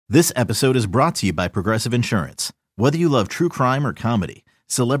This episode is brought to you by Progressive Insurance. Whether you love true crime or comedy,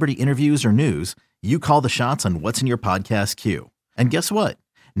 celebrity interviews or news, you call the shots on what's in your podcast queue. And guess what?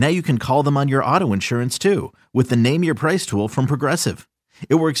 Now you can call them on your auto insurance too with the Name Your Price tool from Progressive.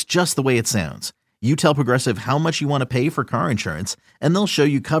 It works just the way it sounds. You tell Progressive how much you want to pay for car insurance, and they'll show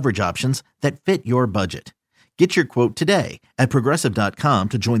you coverage options that fit your budget. Get your quote today at Progressive.com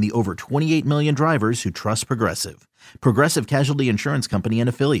to join the over 28 million drivers who trust Progressive. Progressive Casualty Insurance Company and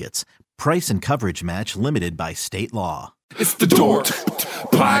Affiliates. Price and coverage match limited by state law. It's the Dork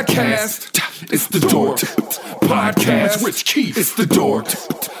Podcast. It's the Dork Podcast. Rich Keefe. It's the Dork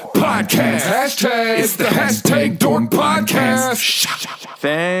Podcast. Hashtag. It's the hashtag Dork Podcast.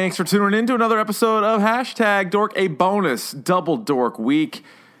 Thanks for tuning in to another episode of Hashtag Dork, a bonus double dork week.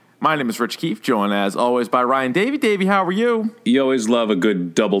 My name is Rich Keefe, joined as always by Ryan Davey. Davey, how are you? You always love a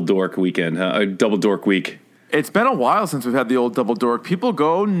good double dork weekend, huh? A double dork week. It's been a while since we've had the old double dork. People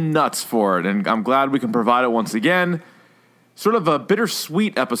go nuts for it, and I'm glad we can provide it once again. Sort of a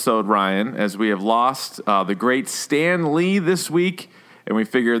bittersweet episode, Ryan, as we have lost the great Stan Lee this week, and we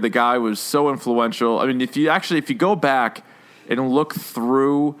figured the guy was so influential. I mean, if you go back and look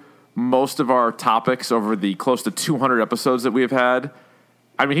through most of our topics over the close to 200 episodes that we have had,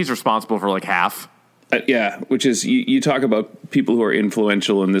 I mean, he's responsible for like half. Yeah, which is, you talk about people who are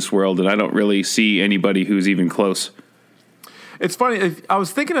influential in this world, and I don't really see anybody who's even close. It's funny. I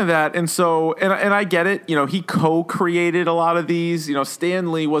was thinking of that, and so, and I get it. You know, he co-created a lot of these. You know,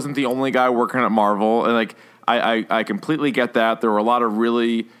 Stan Lee wasn't the only guy working at Marvel, and like, I completely get that. There were a lot of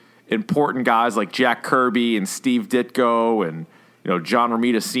really important guys like Jack Kirby and Steve Ditko and, you know, John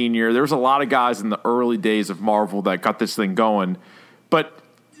Romita Sr. There was a lot of guys in the early days of Marvel that got this thing going. But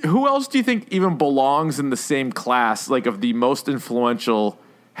who else do you think even belongs in the same class, like of the most influential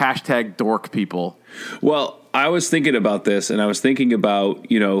hashtag dork people? Well, I was thinking about this, and I was thinking about,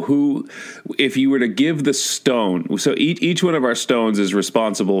 you know, who, if you were to give the stone, so each one of our stones is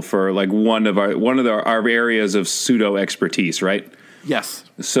responsible for like one of our areas of pseudo expertise, right? Yes.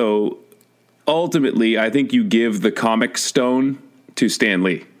 So ultimately, I think you give the comic stone to Stan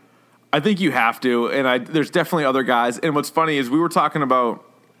Lee. I think you have to, and there's definitely other guys. And what's funny is we were talking about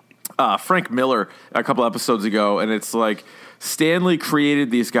Frank Miller a couple episodes ago, and it's like Stan Lee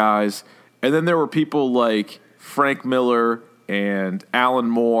created these guys, and then there were people like Frank Miller and Alan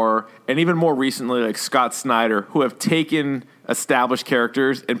Moore, and even more recently like Scott Snyder, who have taken established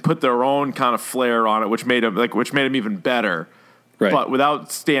characters and put their own kind of flair on it, which made them even better. Right. But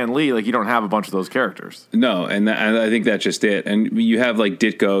without Stan Lee, like, you don't have a bunch of those characters. No, and I think that's just it. And you have like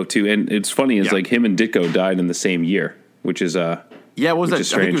Ditko too, and it's funny is like him and Ditko died in the same year, which is what was that? I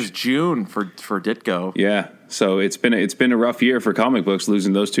think it was June for Ditko. Yeah, so it's been a rough year for comic books,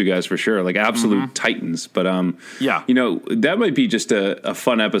 losing those two guys for sure, like absolute titans. But you know, that might be just a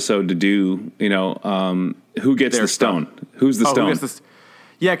fun episode to do. You know, who gets the stone? Who's the stone?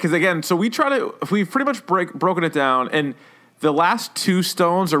 Yeah, because again, so we've pretty much broken it down, and the last two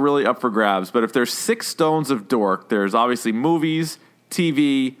stones are really up for grabs. But if there's 6 stones of dork, there's obviously movies,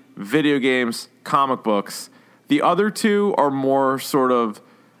 TV, video games, comic books. The other 2 are more sort of,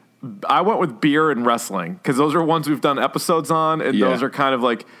 I went with beer and wrestling because those are ones we've done episodes on, and those are kind of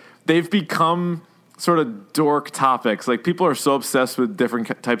like, they've become sort of dork topics. Like, people are so obsessed with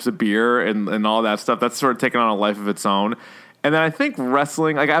different types of beer and all that stuff. That's sort of taken on a life of its own. And then I think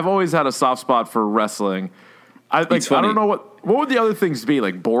wrestling, like, I've always had a soft spot for wrestling. I don't know what would the other things be,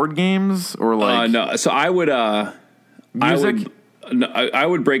 like board games or like no. So I would music. I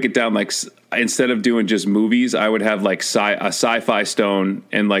would break it down like, instead of doing just movies, I would have like a sci-fi stone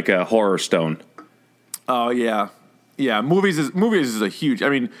and like a horror stone. Oh yeah. Movies is a huge. I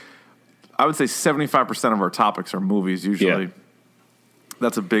mean, I would say 75% of our topics are movies usually. Yeah.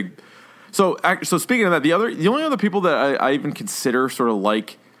 That's a big. So speaking of that, the only other people that I even consider sort of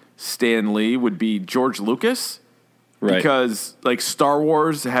like Stan Lee would be George Lucas. Right. Because like Star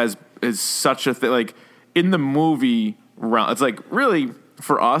Wars is such a thing. Like in the movie realm, it's like really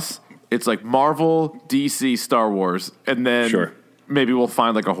for us, it's like Marvel, DC, Star Wars, and then maybe we'll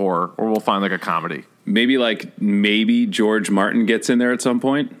find like a horror or we'll find like a comedy. Maybe George Martin gets in there at some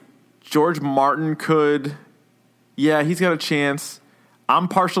point. George Martin could, yeah, he's got a chance. I'm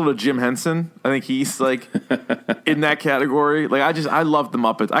partial to Jim Henson. I think he's like in that category. Like I love the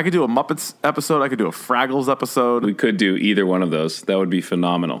Muppets. I could do a Muppets episode. I could do a Fraggles episode. We could do either one of those. That would be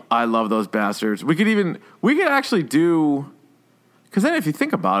phenomenal. I love those bastards. We could actually do, because then if you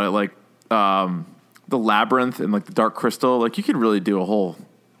think about it, like the Labyrinth and like the Dark Crystal, like you could really do a whole.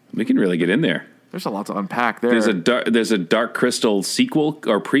 We can really get in there. There's a lot to unpack there. There's a Dark Crystal sequel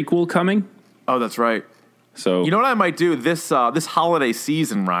or prequel coming. Oh, that's right. So you know what I might do this holiday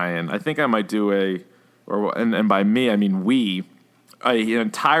season, Ryan? I think I might do and by me I mean an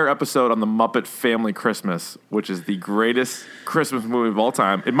entire episode on the Muppet Family Christmas, which is the greatest Christmas movie of all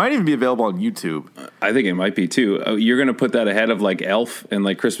time. It might even be available on YouTube. I think it might be too. You're going to put that ahead of like Elf and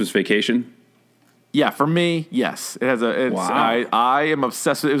like Christmas Vacation? Yeah, for me, yes. It has Wow. I am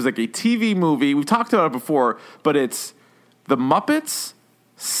obsessed with it. It was like a TV movie. We've talked about it before, but it's the Muppets,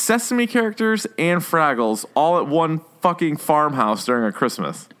 Sesame characters, and Fraggles all at one fucking farmhouse during a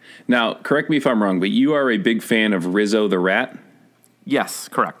Christmas. Now, correct me if I'm wrong, but you are a big fan of Rizzo the Rat? Yes,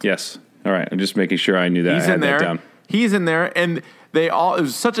 correct. Yes. All right. I'm just making sure I knew that. He's I had in there. that down. He's in there, and it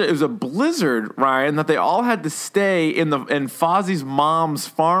was a blizzard, Ryan, that they all had to stay in Fozzie's mom's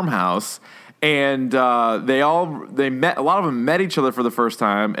farmhouse, and a lot of them met each other for the first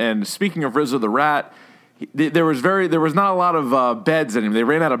time. And speaking of Rizzo the Rat, there was not a lot of beds anymore. They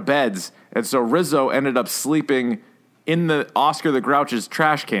ran out of beds, and so Rizzo ended up sleeping in the Oscar the Grouch's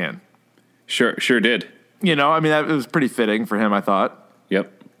trash can. Sure did. You know, I mean, it was pretty fitting for him, I thought.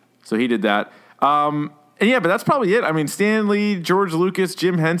 Yep. So he did that. And yeah, but that's probably it. I mean, Stan Lee, George Lucas,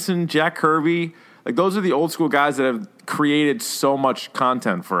 Jim Henson, Jack Kirby, like those are the old school guys that have created so much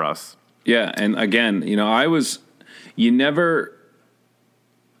content for us. Yeah, and again, I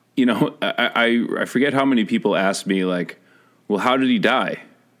forget how many people asked me like, well, how did he die?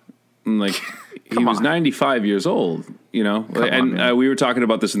 And like, he was 95 years old, we were talking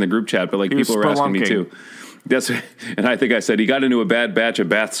about this in the group chat, but like people were asking me too. And I think I said he got into a bad batch of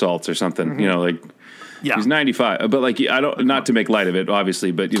bath salts or something, Yeah. He's 95, but like, not to make light of it,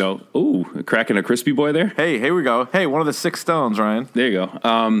 obviously, but cracking a crispy boy there. Hey, here we go. Hey, one of the 6 stones, Ryan. There you go.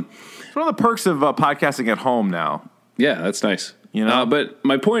 It's one of the perks of podcasting at home now. Yeah, that's nice. But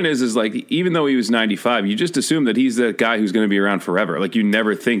my point is like, even though he was 95, you just assume that he's the guy who's going to be around forever. Like you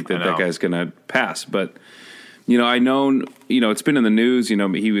never think that guy's going to pass. But, I know, it's been in the news,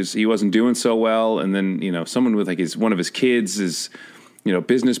 he wasn't doing so well. And then, someone with like one of his kids, his,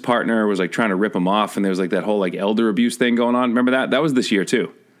 business partner was like trying to rip him off. And there was like that whole like elder abuse thing going on. Remember that? That was this year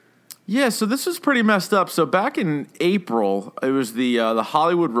too. Yeah, so this was pretty messed up. So back in April, it was the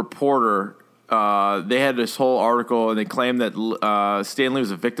Hollywood Reporter. They had this whole article, and they claimed that Stan Lee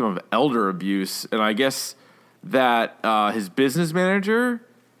was a victim of elder abuse, and I guess that his business manager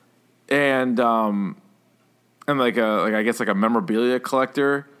and like a memorabilia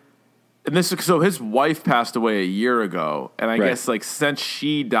collector, and so his wife passed away a year ago, and I guess like since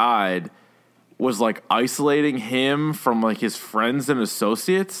she died, was like isolating him from like his friends and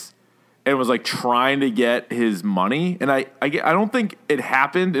associates, and was like trying to get his money, and I don't think it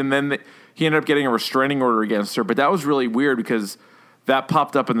happened, and then. He ended up getting a restraining order against her, but that was really weird because that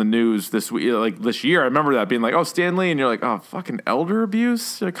popped up in the news this week, like this year. I remember that being like, "Oh, Stan Lee," and you're like, "Oh, fucking elder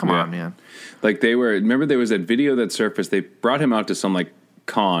abuse." Like, come on, man. Like remember there was that video that surfaced. They brought him out to some like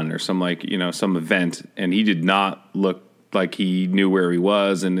con or some like some event, and he did not look like he knew where he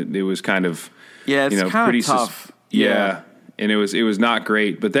was, and it was kind of it's kind of tough. Yeah. And it was not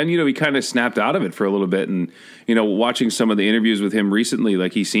great. But then, he kind of snapped out of it for a little bit. And, watching some of the interviews with him recently,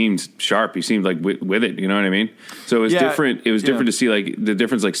 like he seemed sharp. He seemed like with it. You know what I mean? So it was different. It was different to see like the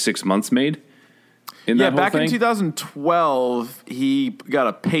difference like 6 months made in that whole back thing. In 2012, he got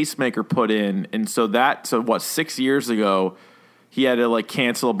a pacemaker put in. And so 6 years ago, he had to like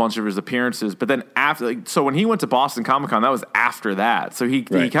cancel a bunch of his appearances. But then so when he went to Boston Comic Con, that was after that. So he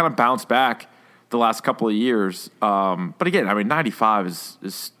kind of bounced back the last couple of years. But again, I mean, 95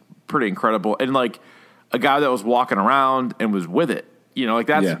 is pretty incredible. And like a guy that was walking around and was with it,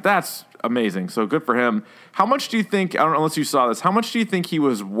 that's amazing. So good for him. How much do you think, I don't know unless you saw this, how much do you think he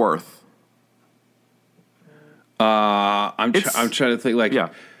was worth? I'm trying to think like,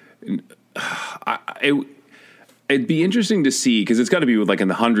 it'd be interesting to see, cause it's gotta be like in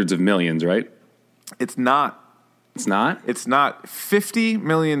the hundreds of millions, right? It's not. It's not? It's not. $50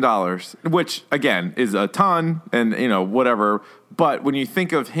 million, which, again, is a ton and, whatever. But when you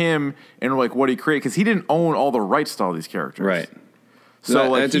think of him and, like, what he created, because he didn't own all the rights to all these characters. Right.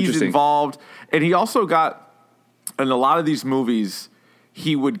 So, he's involved. And he also got, in a lot of these movies,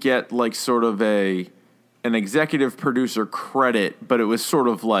 he would get, like, sort of an executive producer credit, but it was sort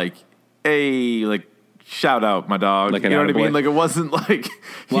of like, hey, like, shout out, my dog. Like you know what I mean? Like, it wasn't like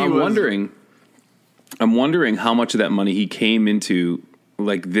I'm wondering how much of that money he came into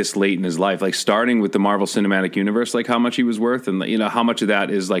like this late in his life, like starting with the Marvel Cinematic Universe, like how much he was worth, and how much of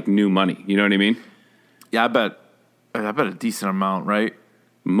that is like new money. You know what I mean? Yeah, I bet a decent amount, right?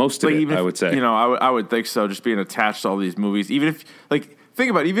 Most of it, I would say. I would think so. Just being attached to all these movies, even if think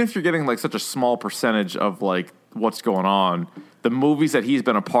about it, even if you're getting like such a small percentage of like what's going on, the movies that he's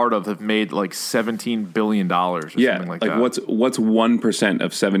been a part of have made like $17 billion or something like that. What's 1%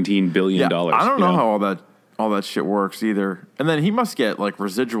 of $17 billion? I don't know how all that shit works either. And then he must get like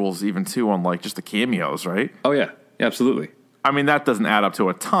residuals even too on like just the cameos, right? Oh yeah, absolutely. I mean, that doesn't add up to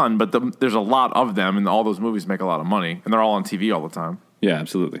a ton, but there's a lot of them, and all those movies make a lot of money, and they're all on TV all the time. Yeah,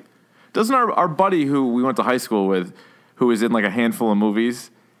 absolutely. Doesn't our buddy who we went to high school with, who is in like a handful of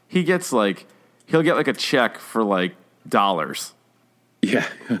movies, he'll get like a check for like dollars. Yeah.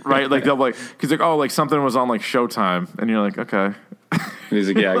 Right? Like they'll like, cause like, oh, like something was on like Showtime, and you're like, okay. And he's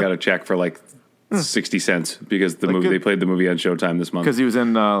like, yeah, I got a check for like 60 cents because they played the movie on Showtime this month. Because he was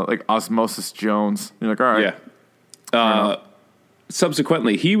in like Osmosis Jones. You're like, all right. Yeah.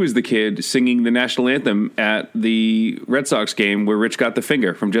 Subsequently, he was the kid singing the national anthem at the Red Sox game where Rich got the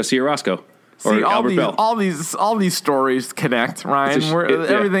finger from Jesse Orozco. See, all these stories connect, Ryan.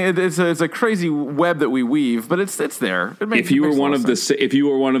 Everything it's a crazy web that we weave, but it's there. If you were one of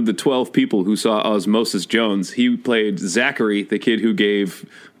the 12 people who saw Osmosis Jones, he played Zachary, the kid who gave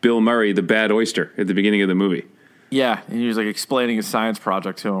Bill Murray the bad oyster at the beginning of the movie. Yeah, and he was like explaining his science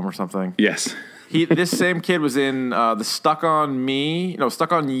project to him or something. Yes. This same kid was in the Stuck on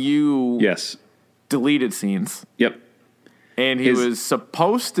You. Yes. Deleted scenes. Yep. And he was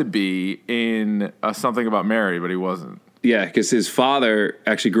supposed to be in Something About Mary, but he wasn't. Yeah, because his father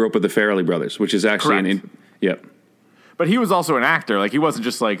actually grew up with the Farrelly brothers, which is actually yep. But he was also an actor. Like he wasn't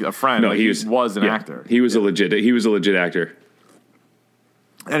just like a friend. No, like, he was an actor. He was a legit actor.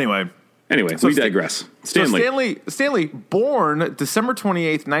 Anyway, so we digress. Stanley, born December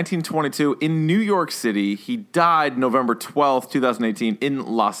 28th, 1922 in New York City. He died November 12th, 2018 in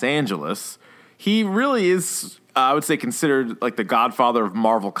Los Angeles. He really is, I would say, considered like the godfather of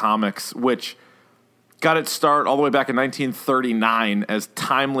Marvel Comics, which got its start all the way back in 1939 as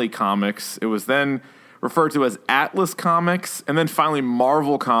Timely Comics. It was then referred to as Atlas Comics, and then finally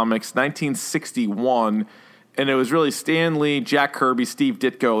Marvel Comics, 1961. And it was really Stan Lee, Jack Kirby, Steve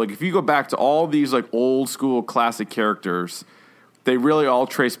Ditko. Like, if you go back to all these, like, old-school classic characters, they really all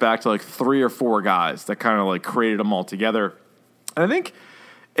trace back to, like, 3 or 4 guys that kind of, like, created them all together. And I think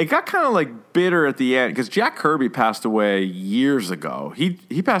it got kind of, like, bitter at the end because Jack Kirby passed away years ago. He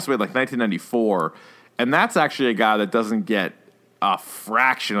passed away in, like, 1994. And that's actually a guy that doesn't get a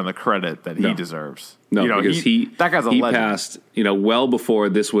fraction of the credit that he deserves. No, because that guy's a legend. He passed, well before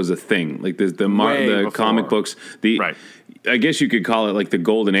this was a thing. Like the comic books, right. I guess you could call it like the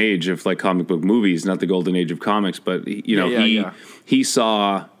golden age of like comic book movies, not the golden age of comics. But he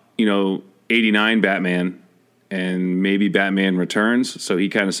saw 89 Batman and maybe Batman Returns, so he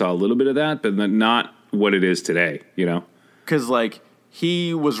kind of saw a little bit of that, but not what it is today. Because like.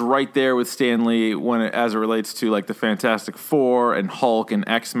 He was right there with Stan Lee as it relates to like the Fantastic Four and Hulk and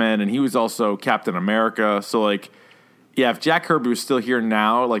X-Men, and he was also Captain America. So like, yeah, if Jack Kirby was still here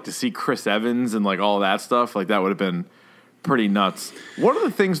now, like to see Chris Evans and like all that stuff, like that would have been pretty nuts. One of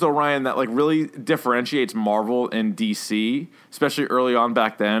the things though, Ryan, that like really differentiates Marvel and DC, especially early on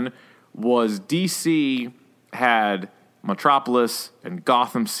back then, was DC had Metropolis and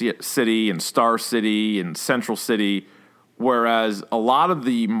Gotham City and Star City and Central City. Whereas a lot of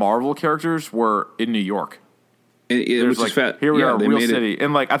the Marvel characters were in New York. Which is fat. Here we are, real city,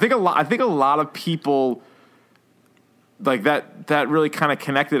 and like I think a lot of people like that really kind of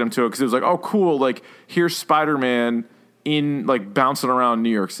connected them to it because it was like, oh, cool, like here's Spider-Man in like bouncing around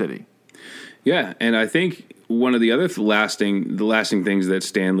New York City. Yeah, and I think one of the other lasting things that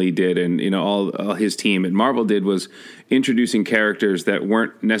Stan Lee did, and all his team at Marvel did, was introducing characters that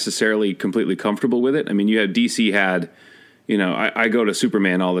weren't necessarily completely comfortable with it. I mean, you had DC had. I go to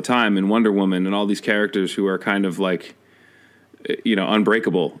Superman all the time and Wonder Woman and all these characters who are kind of like,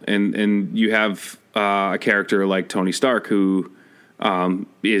 unbreakable. And you have a character like Tony Stark who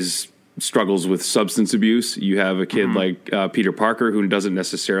struggles with substance abuse. You have a kid like Peter Parker who doesn't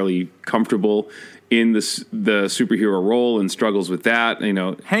necessarily comfortable in the superhero role and struggles with that.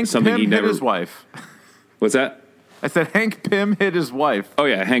 Hank Pym hit his wife. What's that? I said Hank Pym hit his wife. Oh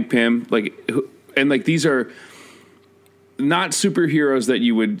yeah, Hank Pym. These are not superheroes that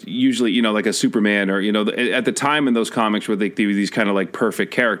you would usually, like a Superman or, at the time in those comics where they were these kind of like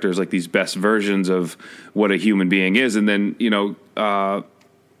perfect characters, like these best versions of what a human being is. And then,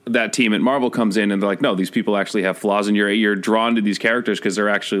 that team at Marvel comes in and they're like, no, these people actually have flaws, and you're drawn to these characters because they're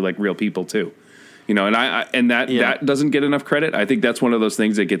actually like real people too. That doesn't get enough credit. I think that's one of those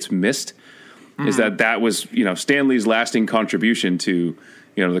things that gets missed is that was, Stan Lee's lasting contribution to,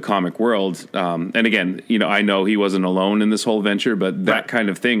 the comic world. And again, I know he wasn't alone in this whole venture, but that kind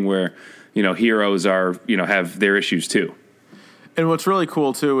of thing where, heroes are, have their issues too. And what's really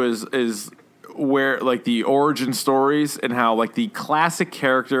cool too is where like the origin stories and how like the classic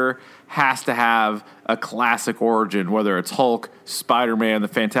character has to have a classic origin, whether it's Hulk, Spider-Man, the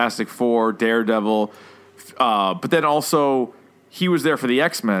Fantastic Four, Daredevil, but then also he was there for the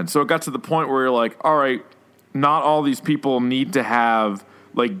X-Men. So it got to the point where you're like, all right, not all these people need to have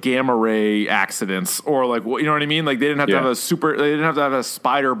like gamma ray accidents or like, you know what I mean? Like they didn't have to have they didn't have to have a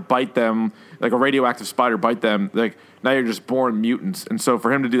spider bite them, like a radioactive spider bite them. Like now you're just born mutants. And so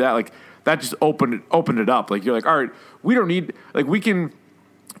for him to do that, like that just opened it up. Like you're like, all right, we don't need, like we can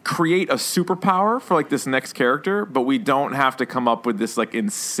create a superpower for like this next character, but we don't have to come up with this like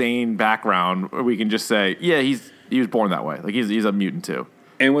insane background. We can just say, yeah, he was born that way. Like he's a mutant too.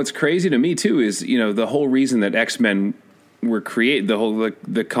 And what's crazy to me too is, you know, the whole reason that X-Men were created,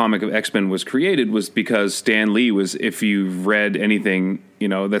 the comic of X-Men was created was because Stan Lee was, if you've read anything, you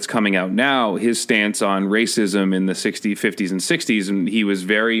know, that's coming out now, his stance on racism in the 60s, 50s and 60s, and he was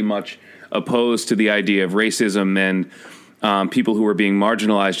very much opposed to the idea of racism and people who were being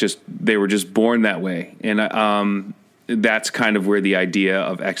marginalized, they were just born that way. And that's kind of where the idea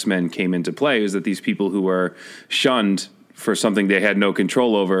of X-Men came into play, is that these people who were shunned for something they had no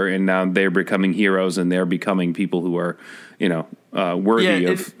control over, and now they're becoming heroes and they're becoming people who are, you know, worthy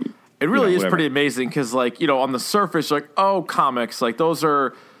of. It really is pretty amazing because, like, you know, on the surface, like, oh, comics, like those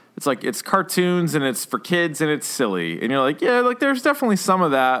are, it's like it's cartoons and it's for kids and it's silly, and you're like, yeah, like there's definitely some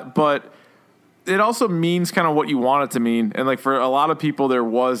of that, but it also means kind of what you want it to mean. And like for a lot of people, there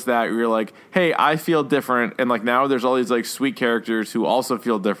was that you're like, hey, I feel different. And like now there's all these like sweet characters who also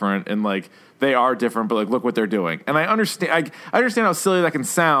feel different. And like they are different, but like look what they're doing. And I understand how silly that can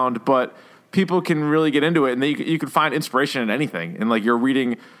sound, but people can really get into it. And you can find inspiration in anything. And like you're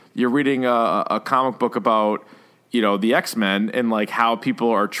reading a comic book about, you know, the X-Men and like how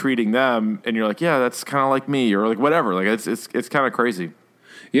people are treating them. And you're like, yeah, that's kind of like me, or like whatever. Like it's kind of crazy.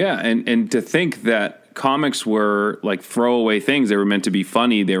 Yeah, and to think that comics were like throwaway things. They were meant to be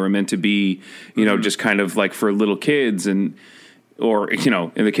funny. They were meant to be, you know, just kind of like for little kids, and or, you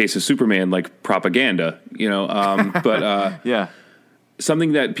know, in the case of Superman, like propaganda, you know. But yeah,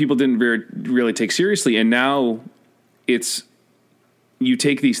 something that people didn't really take seriously, and now it's, you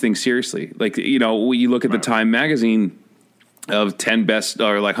take these things seriously. Like, you know, you look at the Time magazine of 10 best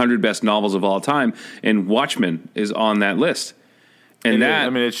or like 100 best novels of all time, and Watchmen is on that list. And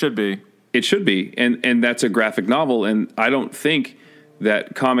it should be. It should be. And that's a graphic novel. And I don't think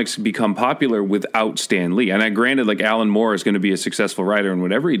that comics become popular without Stan Lee. And granted, like Alan Moore is going to be a successful writer in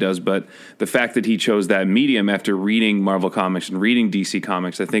whatever he does, but the fact that he chose that medium after reading Marvel Comics and reading DC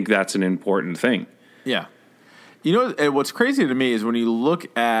Comics, I think that's an important thing. Yeah. You know, what's crazy to me is when you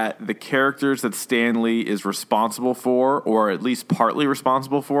look at the characters that Stan Lee is responsible for, or at least partly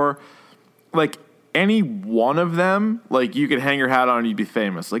responsible for, like, any one of them, like, you could hang your hat on and you'd be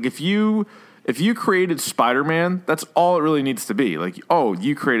famous. Like, if you created Spider-Man, that's all it really needs to be. Like, oh,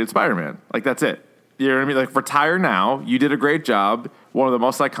 you created Spider-Man. Like, that's it. You know what I mean? Like, retire now. You did a great job. One of the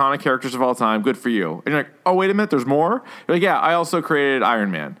most iconic characters of all time. Good for you. And you're like, oh, wait a minute, there's more? You're like, yeah, I also created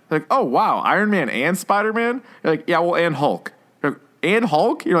Iron Man. You're like, oh, wow, Iron Man and Spider-Man? You're like, yeah, well, and Hulk. You're like, and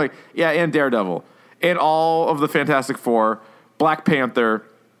Hulk? You're like, yeah, and Daredevil. And all of the Fantastic Four, Black Panther,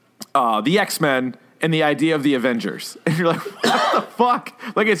 the X-Men, and the idea of the Avengers. And you're like, what the fuck?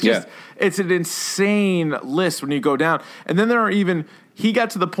 Like, it's just, it's an insane list when you go down. And then there are even, he got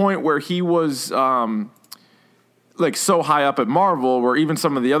to the point where he was like so high up at Marvel where even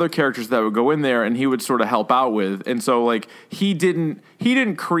some of the other characters that would go in there and he would sort of help out with. And so like he didn't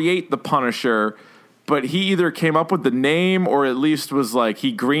create the Punisher, but he either came up with the name or at least was like,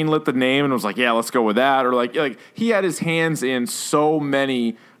 he greenlit the name and was like, yeah, let's go with that. Or like he had his hands in so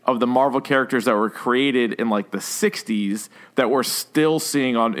many of the Marvel characters that were created in like the 60s that we're still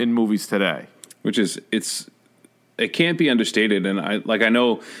seeing in movies today. Which is, it can't be understated. And I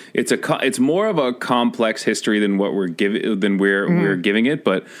know it's more of a complex history than what we're giving it.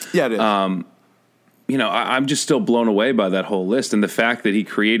 But yeah, it is. You know, I'm just still blown away by that whole list. And the fact that he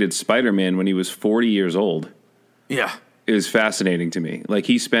created Spider-Man when he was 40 years old. Yeah. Is fascinating to me. Like,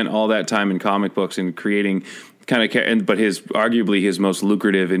 he spent all that time in comic books and creating but arguably his most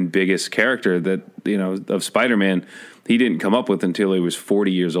lucrative and biggest character that, you know, of Spider-Man, he didn't come up with until he was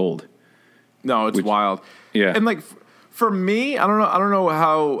 40 years old. No, it's wild. Yeah. And like for me, I don't know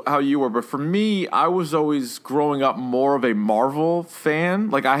how you were, but for me, I was always growing up more of a Marvel fan.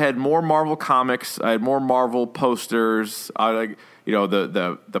 Like, I had more Marvel comics, I had more Marvel posters. I like, you know,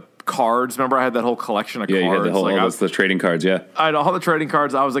 the cards. Remember, I had that whole collection of cards. Yeah, you had the whole the trading cards. Yeah, I had all the trading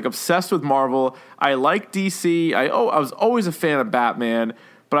cards. I was like obsessed with Marvel. I liked DC. I was always a fan of Batman,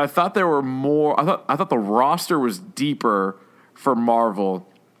 but I thought there were more. I thought the roster was deeper for Marvel.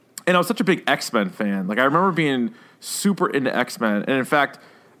 and I was such a big X-Men fan. Like I remember being super into X-Men, and in fact,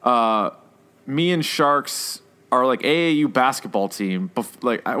 me and Sharks are like AAU basketball team.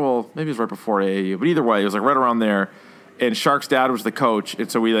 Maybe it was right before AAU, but either way, it was like right around there. And Shark's dad was the coach,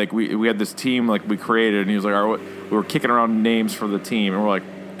 and so we had this team like we created, and he was like, we were kicking around names for the team, and we're like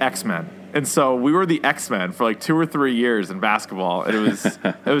X-Men. And so we were the X-Men for like 2 or 3 years in basketball. And it was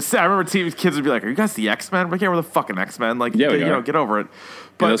sad. I remember kids would be like, "Are you guys the X-Men?" I'm like, "Yeah, we're the fucking X-Men." Like, yeah, we are. Get over it.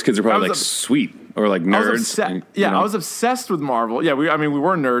 But those kids are probably like sweet or like nerds. I was obsessed with Marvel. Yeah, we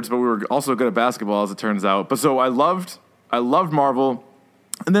were nerds, but we were also good at basketball, as it turns out. But so I loved Marvel.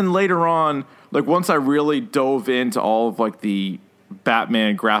 And then later on, like once I really dove into all of like the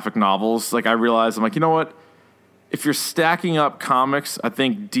Batman graphic novels, like I realized I'm like, you know what? If you're stacking up comics, I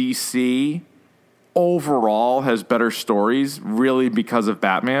think DC overall has better stories, really because of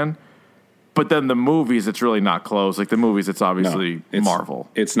Batman. But then the movies, it's really not close. Like the movies, it's obviously Marvel.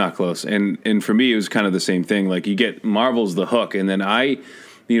 It's not close. And for me, it was kind of the same thing. Like you get Marvel's the hook, and then I,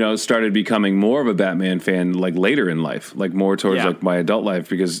 started becoming more of a Batman fan like later in life, like more towards like my adult life.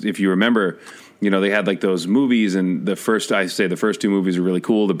 Because if you remember, they had like those movies, and the first 2 movies were really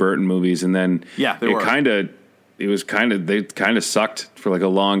cool, the Burton movies, and then they kind of sucked for like a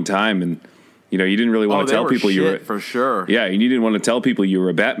long time, and you didn't really want to tell people you were for sure. Yeah, and you didn't want to tell people you were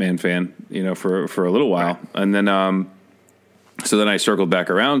a Batman fan, for a little while, and then so then I circled back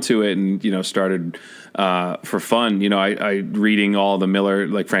around to it, and started for fun. I reading all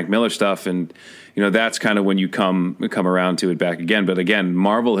the Frank Miller stuff, and that's kind of when you come around to it back again. But again,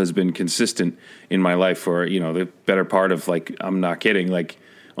 Marvel has been consistent in my life for the better part of like, I'm not kidding, like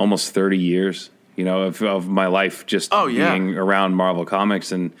almost 30 years. Of my life just being around Marvel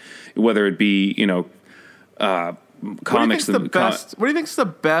Comics, and whether it be, comics. What do you think's the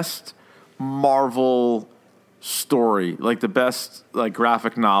best Marvel story? Like the best like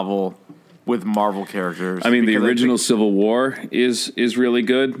graphic novel with Marvel characters? I mean, the original Civil War is really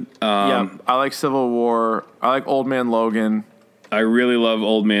good. I like Civil War. I like Old Man Logan. I really love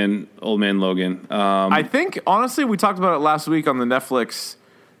Old Man Logan. I think honestly, we talked about it last week on the Netflix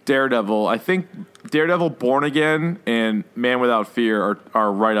Daredevil. I think Daredevil Born Again and Man Without Fear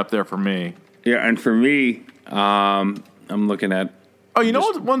are right up there for me. Yeah, and for me, I'm looking at... Oh,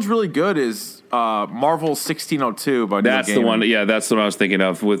 what one's really good is Marvel 1602 by Neil Gaiman. That's the one. Yeah, that's the one I was thinking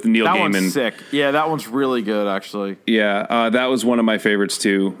of with Neil Gaiman. That one's sick. Yeah, that one's really good, actually. Yeah, that was one of my favorites,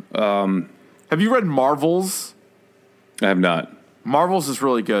 too. Have you read Marvels? I have not. Marvels is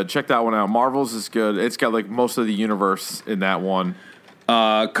really good. Check that one out. Marvels is good. It's got like most of the universe in that one.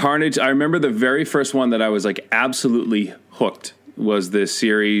 Carnage, I remember the very first one that I was like absolutely hooked was the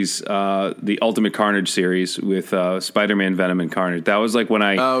series, the Ultimate Carnage series with Spider-Man, Venom, and Carnage. That was like when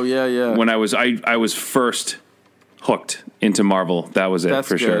I when I was first hooked into Marvel. That was it. That's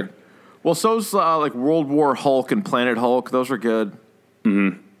for good. Sure. Well, so's like World War Hulk and Planet Hulk. Those were good.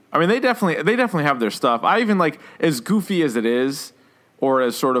 Mm-hmm. I mean, they definitely have their stuff. I even like, as goofy as it is, or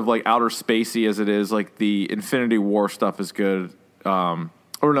as sort of like outer spacey as it is, like the Infinity War stuff is good.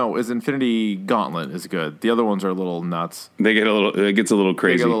 Is Infinity Gauntlet is good. The other ones are a little nuts. It gets a little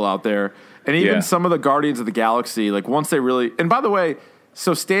crazy. They get a little out there. And even some of the Guardians of the Galaxy, like once they really, and by the way,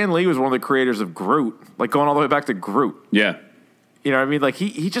 so Stan Lee was one of the creators of Groot, like going all the way back to Groot. Yeah. You know what I mean? Like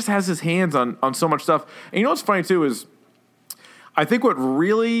he just has his hands on so much stuff. And what's funny too is I think what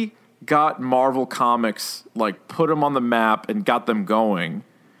really got Marvel Comics, like put them on the map and got them going,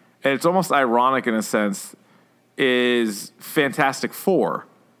 and it's almost ironic in a sense, is Fantastic Four,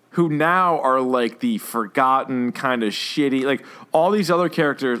 who now are like the forgotten kind of shitty, like all these other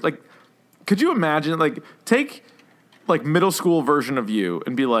characters. Like, could you imagine, like, take like middle school version of you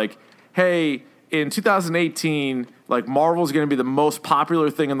and be like, hey, in 2018, like Marvel's going to be the most popular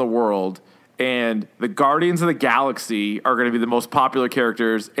thing in the world, and the Guardians of the Galaxy are going to be the most popular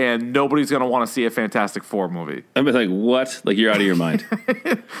characters, and nobody's going to want to see a Fantastic Four movie. I'd be like, what? Like, you're out of your mind.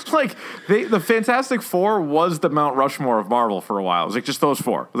 Like, the Fantastic Four was the Mount Rushmore of Marvel for a while. It was like just those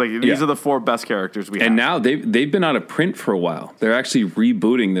four. It was like, these are the four best characters we have. And now they've been out of print for a while. They're actually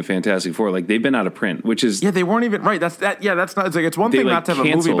rebooting the Fantastic Four. Like, they've been out of print, which is... Yeah, they weren't even... Right, that's not... It's like, it's one thing not to have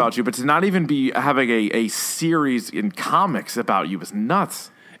a movie about you, but to not even be having a series in comics about you is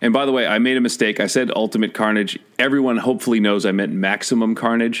nuts. And by the way, I made a mistake. I said Ultimate Carnage. Everyone hopefully knows I meant Maximum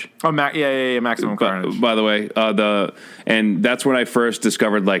Carnage. Oh, Maximum Carnage. By the way, and that's when I first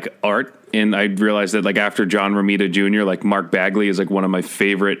discovered like art, and I realized that like after John Romita Jr., like Mark Bagley is like one of my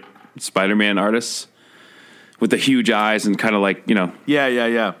favorite Spider-Man artists with the huge eyes and kind of like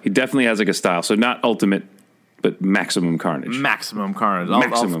Yeah. He definitely has like a style. So not Ultimate, but Maximum Carnage. Maximum Carnage.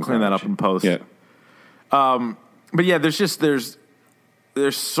 I'll clean that up in post. Yeah. But yeah, there's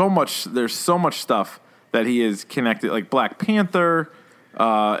there's so much stuff that he is connected, like Black Panther,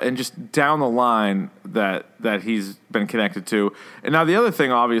 and just down the line that he's been connected to. And now the other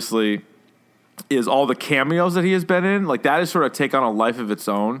thing, obviously, is all the cameos that he has been in. Like, that is sort of take on a life of its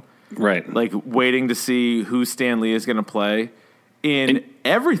own. Right. Like, waiting to see who Stan Lee is going to play in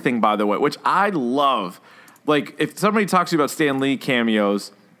everything, by the way, which I love. Like, if somebody talks to you about Stan Lee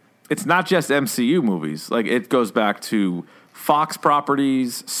cameos, it's not just MCU movies. Like, it goes back to Fox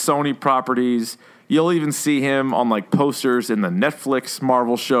properties, Sony properties. You'll even see him on, like, posters in the Netflix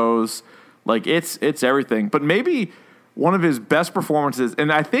Marvel shows. Like, it's everything. But maybe one of his best performances,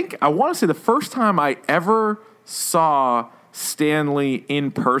 and I want to say the first time I ever saw Stan Lee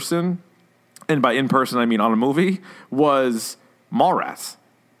in person, and by in person I mean on a movie, was Mallrats.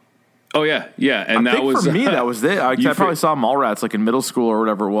 Oh yeah, and I think for me that was it. I probably saw Mallrats like in middle school or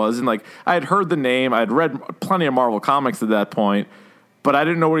whatever it was, and like I had heard the name, I had read plenty of Marvel comics at that point, but I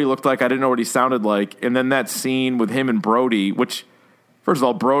didn't know what he looked like, I didn't know what he sounded like, and then that scene with him and Brody, which first of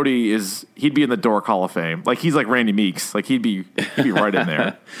all, Brody he'd be in the Dork Hall of Fame. Like, he's like Randy Meeks. Like, he'd be right in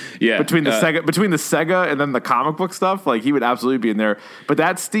there. Yeah. Between the Sega and then the comic book stuff, like, he would absolutely be in there. But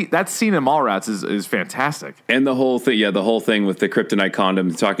that scene in Mallrats is fantastic. And the whole thing with the kryptonite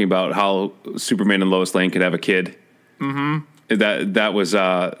condom, talking about how Superman and Lois Lane could have a kid. Mm-hmm. That was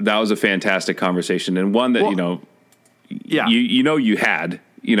a fantastic conversation, and one that, you had.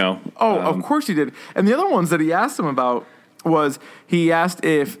 Of course he did. And the other ones that he asked him about was he asked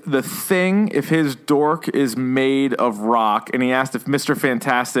if his dork is made of rock, and he asked if Mr.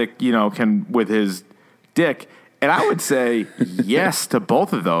 Fantastic, can with his dick. And I would say yes to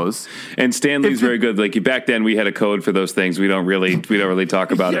both of those. And Stan Lee's very good. Like, back then we had a code for those things. We don't really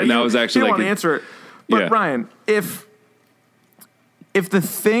talk about it. And that was actually want to answer it. But Ryan, if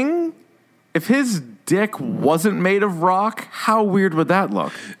his dick wasn't made of rock, how weird would that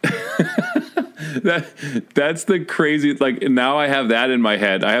look? That's the crazy. Like, now I have that in my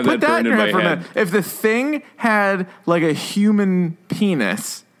head. I have that burned in my head. If the thing had like a human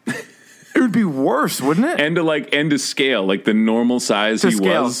penis, it would be worse, wouldn't it? And to scale, like the normal size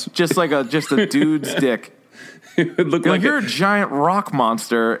was, just a dude's dick. It would look like you're a giant rock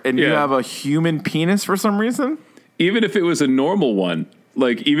monster, and you have a human penis for some reason. Even if it was a normal one.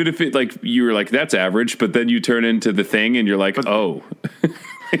 Like, even if it, like, you were like, that's average, but then you turn into the thing and you're like, oh.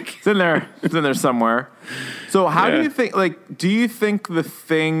 It's in there somewhere. So how do you think, like, do you think the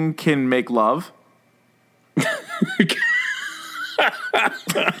thing can make love?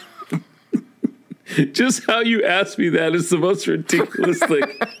 Just how you asked me that is the most ridiculous thing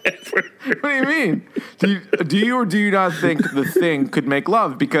ever. What do you mean? Do you or do you not think the thing could make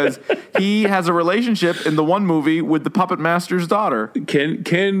love? Because he has a relationship in the one movie with the puppet master's daughter. Can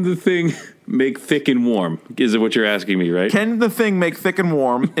the thing make thick and warm? Is it what you're asking me, right? Can the thing make thick and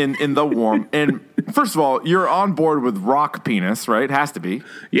warm in the warm? And first of all, you're on board with rock penis, right? It has to be.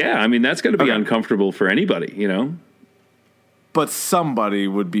 Yeah, I mean, that's going to be uncomfortable for anybody, But somebody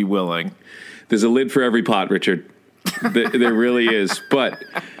would be willing. There's a lid for every pot, Richard. There really is. But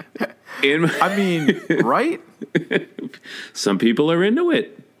right? Some people are into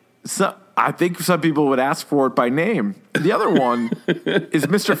it. So I think some people would ask for it by name. The other one is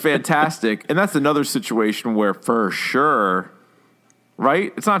Mr. Fantastic, and that's another situation where, for sure,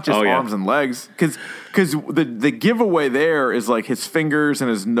 right? It's not just arms and legs, because the giveaway there is like his fingers and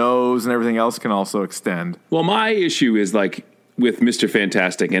his nose and everything else can also extend. Well, my issue is like with Mr.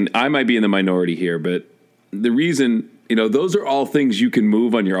 Fantastic, and I might be in the minority here, but the reason, those are all things you can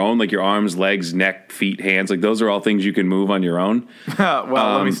move on your own, like your arms, legs, neck, feet, hands. Like, those are all things you can move on your own.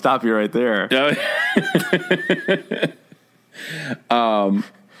 Well, let me stop you right there.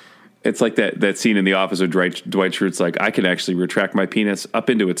 It's like that scene in The Office where Dwight Schrute's like, I can actually retract my penis up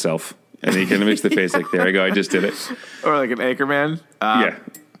into itself. And he kind of makes the face like, there I go, I just did it. Or like an Anchorman.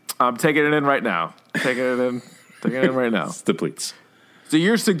 I'm taking it in right now. Taking it in right now. It's the pleats. So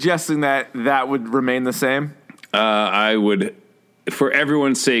you're suggesting that would remain the same? I would, for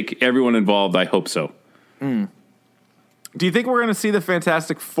everyone's sake, everyone involved, I hope so. Do you think we're going to see the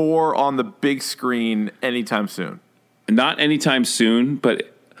Fantastic Four on the big screen anytime soon? Not anytime soon,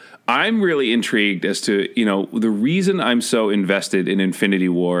 but I'm really intrigued as to, the reason I'm so invested in Infinity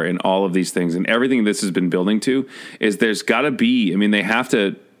War and all of these things and everything this has been building to is there's got to be, they have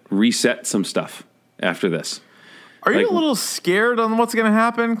to reset some stuff after this. Are you a little scared on what's going to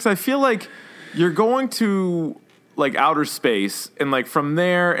happen? Because I feel like you're going to like outer space and like from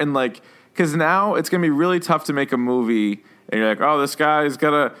there and like, because now it's going to be really tough to make a movie and you're like, oh, this guy's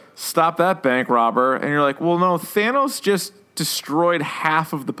got to stop that bank robber. And you're like, well, no, Thanos just destroyed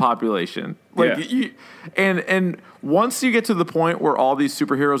half of the population. And once you get to the point where all these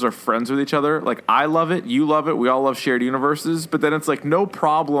superheroes are friends with each other, like I love it, you love it, we all love shared universes, but then it's like no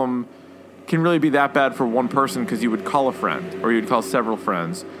problem can really be that bad for one person because you would call a friend or you'd call several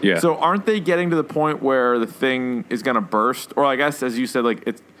friends. Yeah. So aren't they getting to the point where the thing is going to burst? Or I guess, as you said, like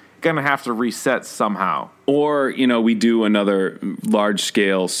it's going to have to reset somehow. Or, we do another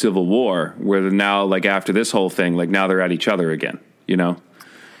large-scale civil war where now, like, after this whole thing, like, now they're at each other again,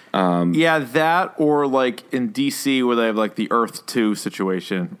 Yeah, that or, like, in D.C. where they have, like, the Earth 2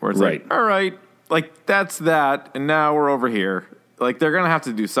 situation where it's like, all right, like, that's that, and now we're over here. Like, they're going to have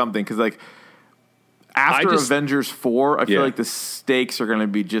to do something because, like, after Avengers 4, I feel like the stakes are going to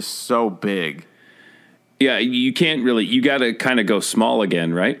be just so big. Yeah, you can't really – you got to kind of go small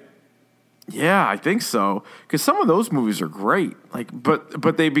again, right? Yeah, I think so. Because some of those movies are great, like,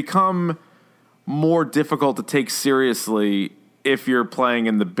 but they become more difficult to take seriously if you're playing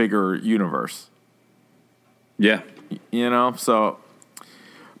in the bigger universe. Yeah, So,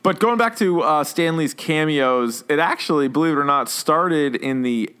 but going back to Stan Lee's cameos, it actually, believe it or not, started in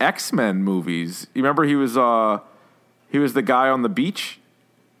the X-Men movies. You remember he was the guy on the beach.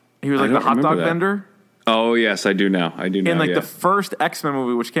 He was like the hot dog vendor. Oh, yes, I do now. In like the first X-Men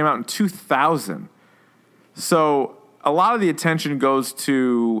movie, which came out in 2000. So a lot of the attention goes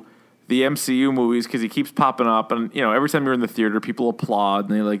to the MCU movies because he keeps popping up. And, every time you're in the theater, people applaud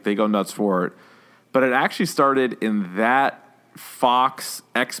and they go nuts for it. But it actually started in that Fox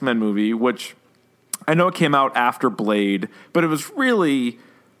X-Men movie, which I know it came out after Blade, but it was really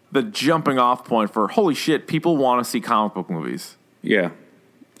the jumping off point for, holy shit, people want to see comic book movies. Yeah.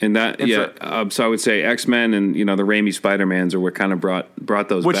 And that, so I would say X-Men and, the Raimi Spider-Mans are what kind of brought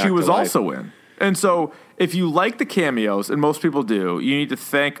those which back he was to life. also in. And so if you like the cameos, and most people do, you need to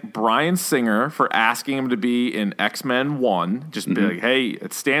thank Bryan Singer for asking him to be in X-Men 1. Just be like, hey,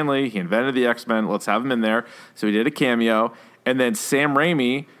 it's Stan Lee. He invented the X-Men. Let's have him in there. So he did a cameo. And then Sam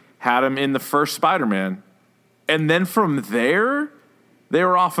Raimi had him in the first Spider-Man. And then from there, they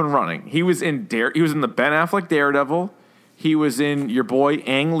were off and running. He was in the Ben Affleck Daredevil. He was in your boy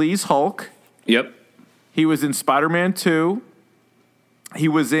Ang Lee's Hulk. Yep. He was in Spider-Man 2. He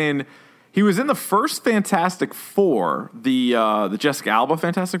was in the first Fantastic Four, the Jessica Alba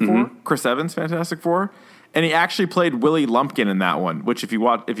Fantastic Four, Chris Evans Fantastic Four, and he actually played Willie Lumpkin in that one. Which if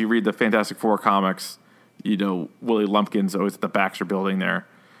you read the Fantastic Four comics, Willie Lumpkin's always at the Baxter Building there.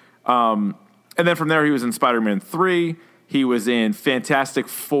 And then from there, he was in Spider-Man 3. He was in Fantastic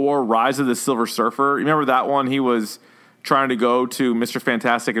Four: Rise of the Silver Surfer. You remember that one? He was trying to go to Mr.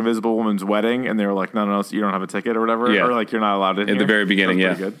 Fantastic Invisible Woman's wedding, and they were like, no, you don't have a ticket or whatever. Yeah. Or like, you're not allowed in At the very beginning,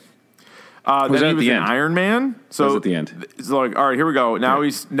 yeah. Good. Then he was in Iron Man. So that was at the end. It's like, all right, here we go. Now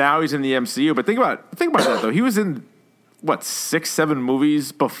he's in the MCU. But think about that, though. He was in, 6-7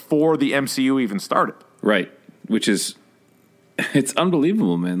 movies before the MCU even started. Right, which is... It's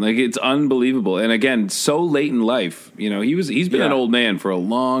unbelievable, man. Like, it's unbelievable. And again, so late in life. He's been an old man for a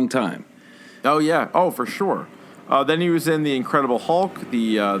long time. Oh, yeah. Oh, for sure. Then he was in The Incredible Hulk,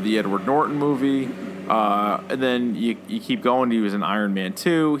 the Edward Norton movie. And then you keep going. He was in Iron Man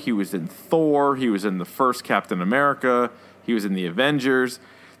 2. He was in Thor. He was in the first Captain America. He was in the Avengers.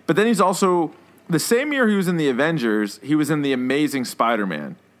 But then he's also, the same year he was in the Avengers, he was in The Amazing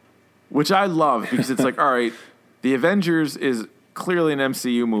Spider-Man, which I love because it's like, all right, the Avengers is clearly an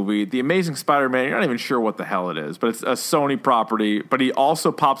MCU movie. The Amazing Spider-Man, you're not even sure what the hell it is, but it's a Sony property. But he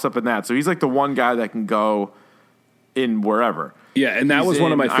also pops up in that. So he's like the one guy that can go in wherever. Yeah, and that was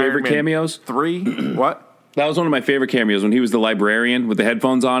one of my favorite cameos. 3? What? That was one of my favorite cameos when he was the librarian with the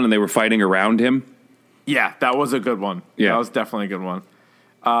headphones on and they were fighting around him. Yeah, that was a good one. Yeah. That was definitely a good one.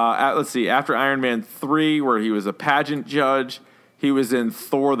 Let's see. After Iron Man 3, where he was a pageant judge, he was in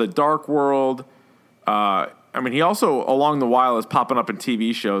Thor: The Dark World. He also, along the while, is popping up in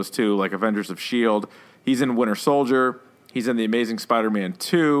TV shows, too, like Avengers of S.H.I.E.L.D. He's in Winter Soldier. He's in The Amazing Spider-Man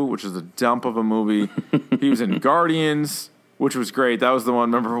 2, which is a dump of a movie. He was in Guardians, which was great. That was the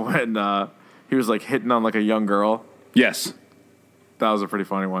one, remember when he was like hitting on like a young girl? Yes. That was a pretty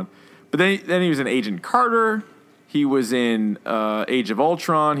funny one. But then he was in Agent Carter. He was in Age of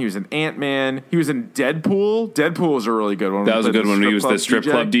Ultron. He was in Ant-Man. He was in Deadpool. Deadpool was a really good one. That was a good one. He was the strip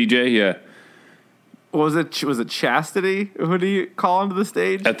club DJ, yeah. Was it Chastity? Who did he call onto the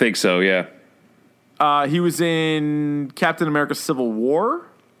stage? I think so, yeah. He was in Captain America Civil War.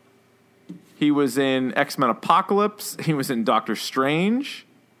 He was in X-Men Apocalypse. He was in Doctor Strange.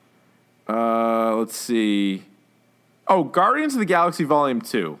 Let's see. Oh, Guardians of the Galaxy Volume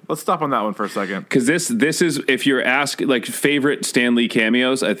 2. Let's stop on that one for a second. Because this is, if you're asking, like, favorite Stan Lee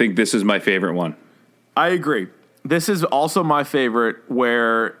cameos, I think this is my favorite one. I agree. this is also my favorite,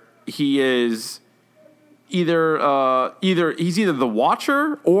 where he is either he's either the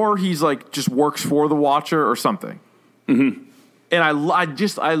Watcher or he's like just works for the Watcher or something. Mm-hmm. And I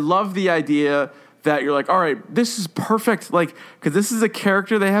love the idea that you're like, all right, this is perfect. Like, because this is a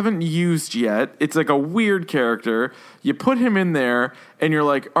character they haven't used yet. It's like a weird character. You put him in there and you're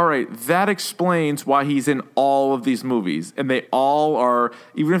like, all right, that explains why he's in all of these movies. And they all are,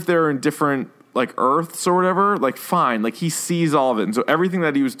 even if they're in different like Earths or whatever, like fine, like he sees all of it. And so everything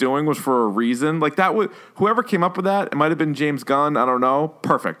that he was doing was for a reason. Like that would, whoever came up with that, it might have been James Gunn, I don't know.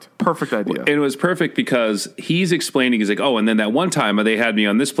 Perfect idea. And it was perfect because he's explaining, he's like, oh, and then that one time they had me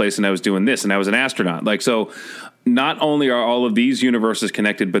on this place and I was doing this and I was an astronaut. Like, so not only are all of these universes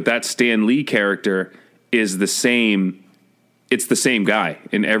connected, but that Stan Lee character is the same. It's the same guy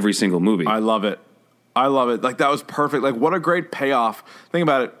in every single movie. I love it. Like that was perfect. Like what a great payoff. Think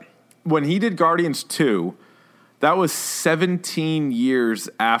about it. When he did Guardians 2, that was 17 years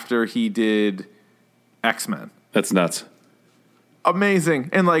after he did X-Men. That's nuts. Amazing.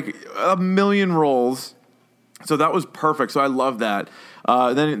 And like a million roles. So that was perfect. So I love that.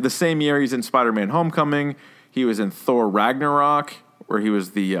 Then the same year he's in Spider-Man Homecoming. He was in Thor Ragnarok, where he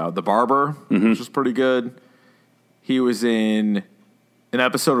was the barber, which was pretty good. He was in an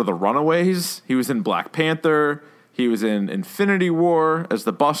episode of The Runaways. He was in Black Panther. He was in Infinity War as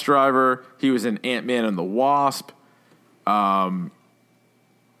the bus driver. He was in Ant-Man and the Wasp.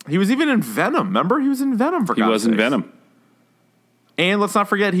 He was even in Venom. Remember? He was in Venom, for God's sakes. He was in Venom. And let's not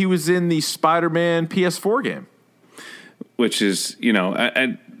forget, he was in the Spider-Man PS4 game. Which is,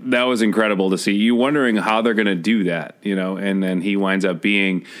 that was incredible to see. You wondering how they're going to do that, and then he winds up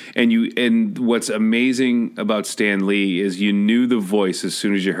being, and what's amazing about Stan Lee is you knew the voice as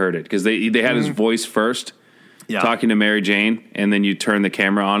soon as you heard it, because they had his voice first. Yeah. Talking to Mary Jane, and then you turn the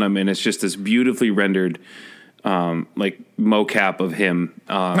camera on him, and it's just this beautifully rendered, like mocap of him.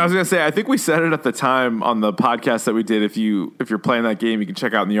 I was gonna say, I think we said it at the time on the podcast that we did. If you're playing that game, you can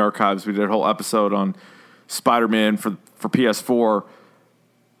check out in the archives. We did a whole episode on Spider-Man for PS4,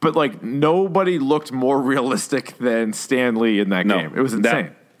 but like nobody looked more realistic than Stan Lee in that game. It was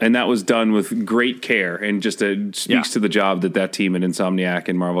insane. And that was done with great care, and just speaks to the job that team at Insomniac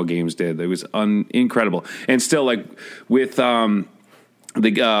and Marvel Games did. It was incredible. And still, like with the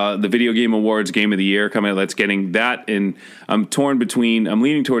Video Game Awards Game of the Year coming out, that's getting that. And I'm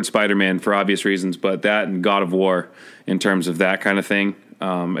leaning towards Spider-Man for obvious reasons, but that and God of War in terms of that kind of thing,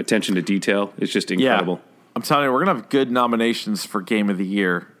 attention to detail is just incredible. Yeah. I'm telling you, we're gonna have good nominations for Game of the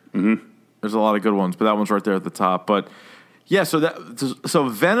Year. Mm-hmm. There's a lot of good ones, but that one's right there at the top. But yeah, so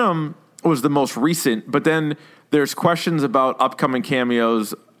Venom was the most recent, but then there's questions about upcoming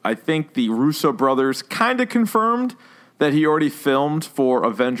cameos. I think the Russo brothers kind of confirmed that he already filmed for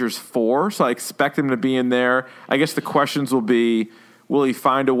Avengers 4, so I expect him to be in there. I guess the questions will be, will he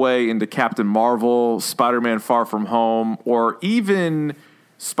find a way into Captain Marvel, Spider-Man Far From Home, or even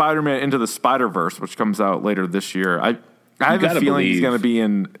Spider-Man Into the Spider-Verse, which comes out later this year? I have a feeling he's going to be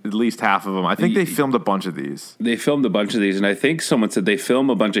in at least half of them. I think they filmed a bunch of these. They filmed a bunch of these, and I think someone said they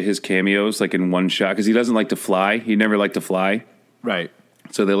film a bunch of his cameos like in one shot because he doesn't like to fly. He never liked to fly. Right.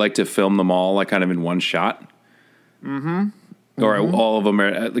 So they like to film them all like kind of in one shot. Mm-hmm. Or all of them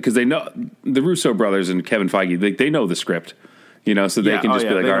are, because they know the Russo brothers and Kevin Feige, they know the script, so they can just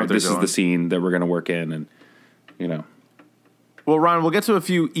be like, all right, this is the scene that we're going to work in, and, Well, Ryan, we'll get to a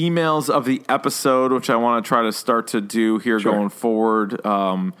few emails of the episode, which I want to try to start to do here going forward.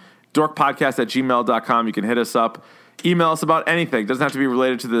 Dorkpodcast@gmail.com. You can hit us up. Email us about anything. It doesn't have to be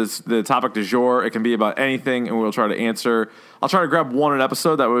related to the topic du jour. It can be about anything, and we'll try to answer. I'll try to grab one an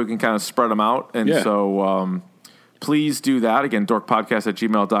episode. That way we can kind of spread them out. And so please do that. Again,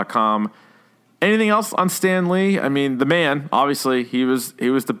 dorkpodcast@gmail.com. Anything else on Stan Lee? I mean, the man, obviously, he was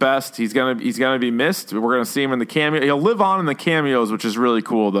the best. He's gonna be missed. We're gonna see him in the cameo. He'll live on in the cameos, which is really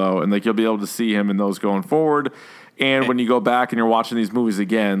cool, though, and like you'll be able to see him in those going forward. And when you go back and you're watching these movies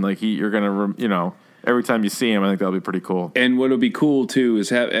again, like you're gonna, every time you see him, I think that'll be pretty cool. And what'll be cool too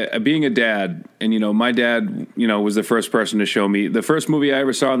is being a dad. And my dad, was the first person to show me the first movie I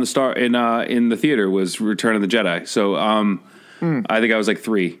ever saw in the theater was Return of the Jedi. So I think I was like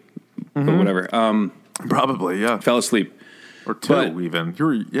 3. But whatever. Probably, yeah. Fell asleep. Or 2 even. You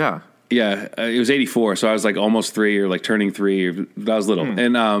were, yeah. Yeah, it was 84, so I was like almost 3 or like turning 3. I was little.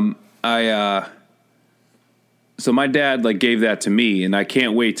 And so my dad like gave that to me, and I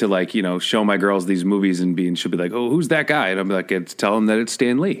can't wait to show my girls these movies and she'll be like, oh, who's that guy? And I'm like, tell them that it's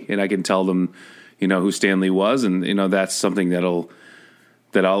Stan Lee. And I can tell them, who Stan Lee was, and that's something that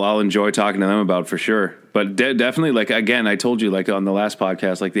I'll enjoy talking to them about for sure. But definitely, like, again, I told you, like, on the last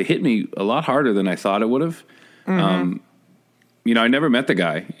podcast, like, they hit me a lot harder than I thought it would have. I never met the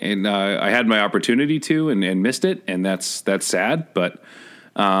guy, and I had my opportunity to and missed it, and that's sad. But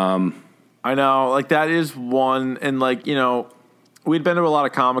I know, like, that is one, and, like, we'd been to a lot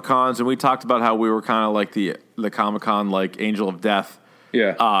of Comic-Cons, and we talked about how we were kind of like the Comic-Con, like, Angel of Death.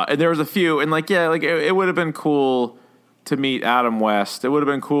 Yeah. And there was a few, and, like, yeah, like, it would have been cool to meet Adam West. It would have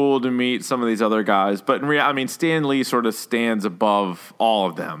been cool to meet some of these other guys, but in reality, I mean, Stan Lee sort of stands above all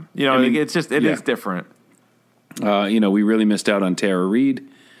of them. It's just, it is different. We really missed out on Tara Reid.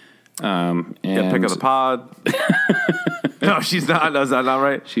 And pick of the pod. No, she's not. No, is that not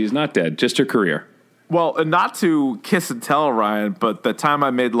right? She's not dead. Just her career. Well, and not to kiss and tell, Ryan, but the time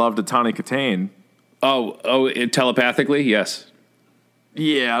I made love to Tawny Katane. Telepathically, yes.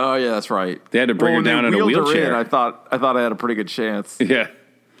 Yeah. Oh, yeah. That's right. They had to bring her down in a wheelchair. I thought I had a pretty good chance. Yeah.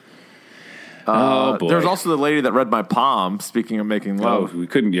 Oh boy. There's also the lady that read my palm. Speaking of making love, we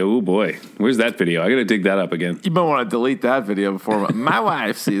couldn't. Oh boy, where's that video? I got to dig that up again. You might want to delete that video before my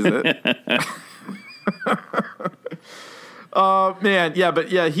wife sees it. Man, yeah, but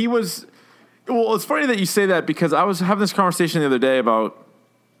yeah, he was. Well, it's funny that you say that because I was having this conversation the other day about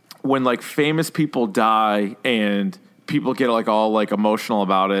when like famous people die and people get like all like emotional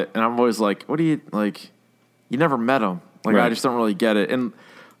about it, and I'm always like, what do you like? You never met them. Like, right. I just don't really get it, and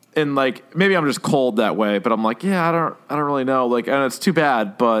like maybe I'm just cold that way, but I'm like, yeah, I don't really know. Like, and it's too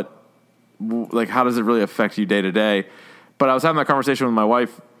bad, but like, how does it really affect you day to day? But I was having that conversation with my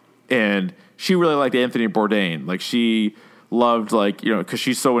wife, and she really liked Anthony Bourdain. Like, she loved, like, because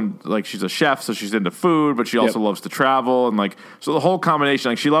she's she's a chef, so she's into food, but she also loves to travel, and like, so the whole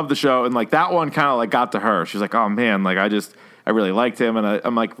combination, like, she loved the show, and like that one kind of like got to her. She's like, oh man, like I really liked him, and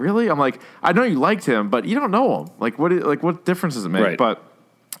I'm like, really? I'm like, I know you liked him, but you don't know him. Like, what difference does it make? Right. But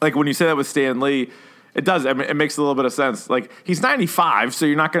like when you say that with Stan Lee, it does. I mean, it makes a little bit of sense. Like, he's 95, so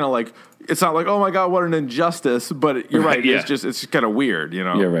you're not gonna like. It's not like, oh my god, what an injustice. But you're right. Yeah. It's just kind of weird, Yeah,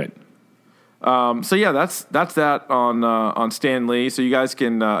 right. So yeah, that's that on Stan Lee. So you guys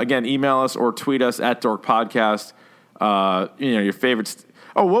can again email us or tweet us at Dork Podcast. Your favorites.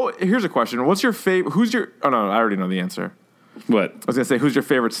 Here's a question. What's your favorite? Who's your? Oh no, I already know the answer. What? I was gonna say, who's your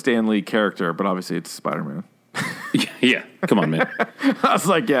favorite Stan Lee character? But obviously it's Spider-Man. Yeah, come on, man. I was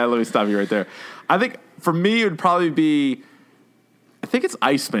like, yeah, let me stop you right there. I think for me it would probably be. I think it's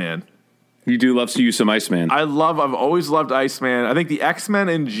Iceman. You do love to use some Iceman. I've always loved Iceman. I think the X-Men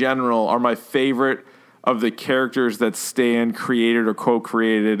in general are my favorite of the characters that Stan created or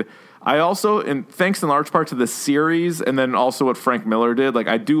co-created. I also, and thanks in large part to the series and then also what Frank Miller did, like,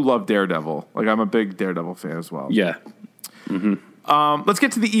 I do love Daredevil. Like, I'm a big Daredevil fan as well. Yeah. Mm-hmm. Let's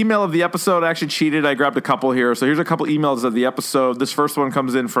get to the email of the episode. I actually cheated. I grabbed a couple here. So here's a couple emails of the episode. This first one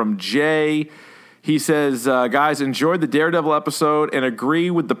comes in from Jay. He says, guys, enjoyed the Daredevil episode and agree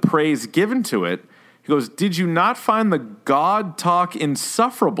with the praise given to it. He goes, did you not find the God talk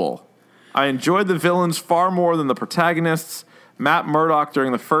insufferable? I enjoyed the villains far more than the protagonists. Matt Murdock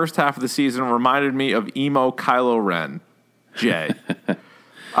during the first half of the season reminded me of emo Kylo Ren. Jay.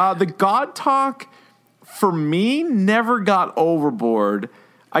 The God talk, for me, never got overboard.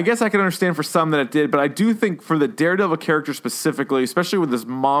 I guess I can understand for some that it did, but I do think for the Daredevil character specifically, especially with his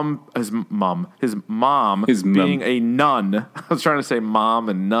mom being a nun. I was trying to say mom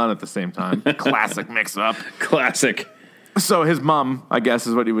and nun at the same time. Classic mix-up. Classic. So his mom, I guess,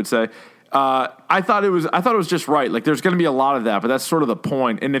 is what you would say. I thought it was just right. Like, there's going to be a lot of that, but that's sort of the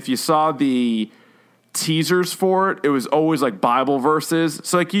point. And if you saw the teasers for it, it was always like Bible verses.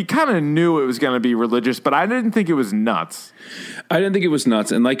 So like you kind of knew it was going to be religious, but I didn't think it was nuts. I didn't think it was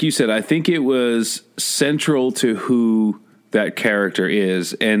nuts. And like you said, I think it was central to who that character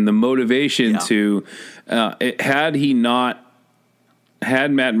is and the motivation to, had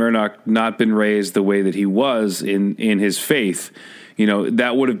Matt Murdock not been raised the way that he was in his faith,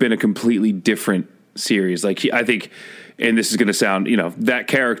 that would have been a completely different series. Like, I think, and this is going to sound, that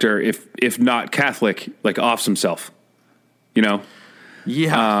character, if not Catholic, like, offs himself, Yeah,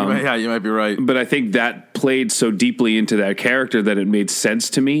 you might be right. But I think that played so deeply into that character that it made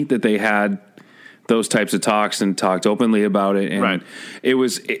sense to me that they had those types of talks and talked openly about it. And right.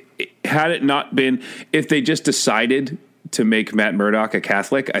 Had it not been, if they just decided to make Matt Murdock a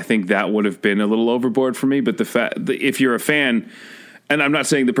Catholic, I think that would have been a little overboard for me. But if you're a fan, and I'm not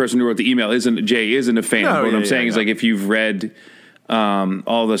saying the person who wrote the email isn't a fan. No, what I'm saying is, like, if you've read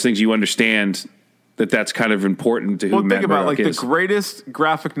all those things, you understand that that's kind of important to who Matt Murdock is. The greatest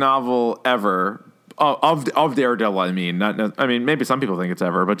graphic novel ever of Daredevil. I mean, maybe some people think it's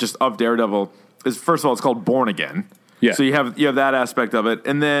ever, but just of Daredevil is, first of all, it's called Born Again. Yeah. So you have that aspect of it,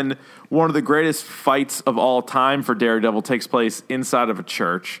 and then one of the greatest fights of all time for Daredevil takes place inside of a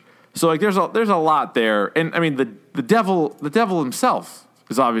church. So like there's a lot there, and I mean the devil himself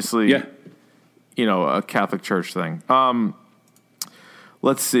is obviously a Catholic Church thing.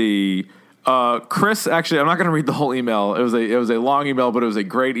 Let's see. Chris, actually, I'm not going to read the whole email. It was a long email, but it was a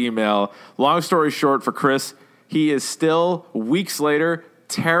great email. Long story short, for Chris, he is still weeks later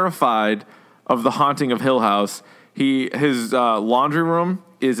terrified of the haunting of Hill House. His laundry room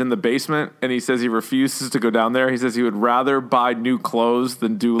is in the basement, and he says he refuses to go down there. He says he would rather buy new clothes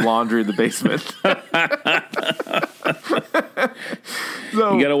than do laundry in the basement.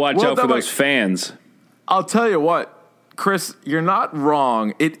 So, you got to watch out for those fans. I'll tell you what, Chris, you're not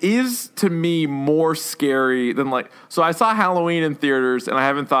wrong. It is, to me, more scary than so I saw Halloween in theaters, and I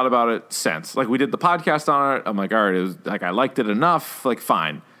haven't thought about it since. Like, we did the podcast on it. I'm like, all right, it was like, I liked it enough. Like,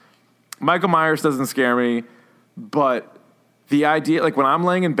 fine. Michael Myers doesn't scare me, but the idea, like when I'm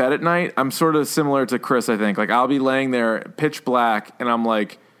laying in bed at night, I'm sort of similar to Chris, I think. Like I'll be laying there pitch black and I'm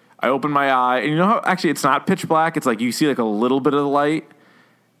like, I open my eye and you know how actually it's not pitch black. It's like you see like a little bit of the light.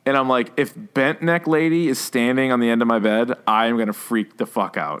 And I'm like, if Bent Neck Lady is standing on the end of my bed, I am going to freak the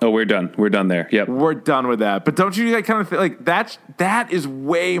fuck out. Oh, we're done. We're done there. Yep. We're done with that. But don't you kind of feel like that is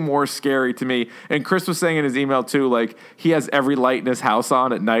way more scary to me. And Chris was saying in his email too, like he has every light in his house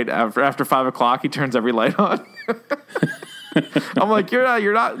on at night after 5 o'clock. He turns every light on. I'm like, you're not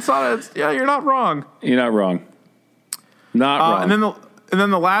wrong. You're not wrong. Not wrong. And then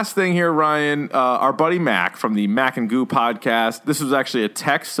the last thing here, Ryan, our buddy Mac from the Mac and Goo podcast. This was actually a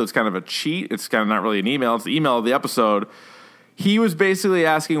text, so it's kind of a cheat. It's kind of not really an email. It's the email of the episode. He was basically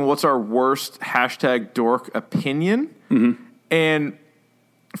asking, what's our worst #dork opinion? Mm-hmm. And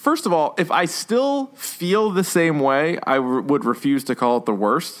first of all, if I still feel the same way, I would refuse to call it the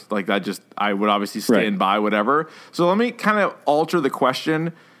worst. Like I would obviously stand by whatever. So let me kind of alter the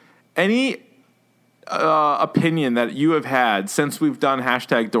question. Any opinion that you have had since we've done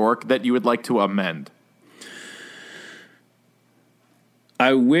 #dork that you would like to amend?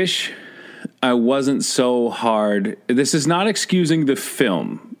 I wish I wasn't so hard. This is not excusing the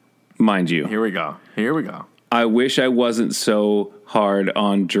film, mind you. Here we go. I wish I wasn't so hard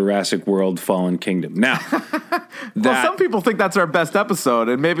on Jurassic World Fallen Kingdom. Now, well, some people think that's our best episode,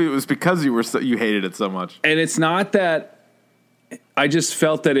 and maybe it was because you hated it so much. And it's not that. I just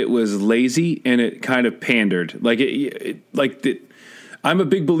felt that it was lazy and it kind of pandered. I'm a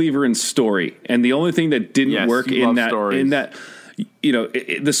big believer in story, and the only thing that didn't work in that,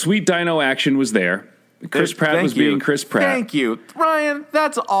 the sweet dino action was there. Chris Pratt was being Chris Pratt. Thank you, Ryan.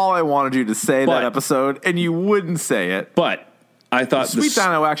 That's all I wanted you to say that episode, and you wouldn't say it. But I thought the sweet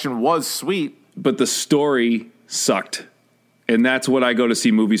dino action was sweet, but the story sucked. And that's what I go to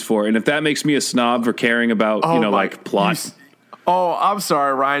see movies for. And if that makes me a snob for caring about, plot. Oh, I'm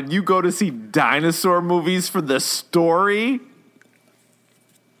sorry, Ryan. You go to see dinosaur movies for the story?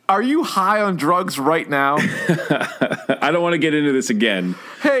 Are you high on drugs right now? I don't want to get into this again.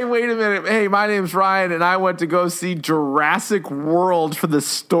 Hey, wait a minute. Hey, my name's Ryan, and I went to go see Jurassic World for the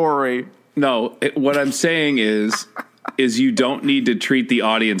story. No, what I'm saying is you don't need to treat the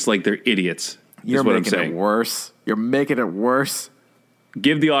audience like they're idiots. You're making it worse. You're making it worse.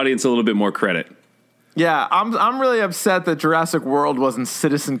 Give the audience a little bit more credit. Yeah, I'm really upset that Jurassic World wasn't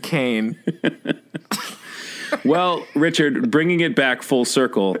Citizen Kane. Well, Richard, bringing it back full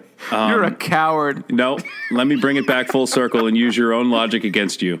circle. You're a coward. No, let me bring it back full circle and use your own logic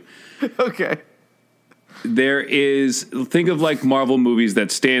against you. Okay. Think of like Marvel movies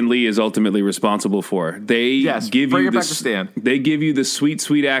that Stan Lee is ultimately responsible for. They give you the sweet,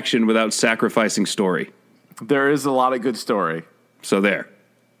 sweet action without sacrificing story. There is a lot of good story. So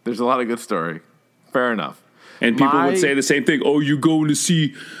there's a lot of good story. Fair enough. And people would say the same thing. Oh, you're going to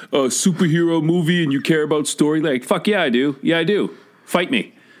see a superhero movie and you care about story? Like, fuck yeah, I do. Yeah, I do. Fight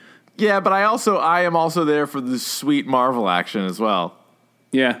me. Yeah, but I am also there for the sweet Marvel action as well.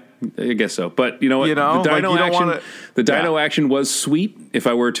 Yeah, I guess so. But you know what? The dino action was sweet. If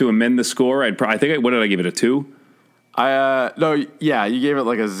I were to amend the score, what did I give it, a 2? You gave it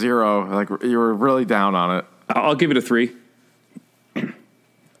like a 0. Like you were really down on it. I'll give it a 3.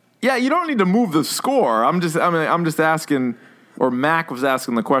 Yeah, you don't need to move the score. I'm just asking, or Mac was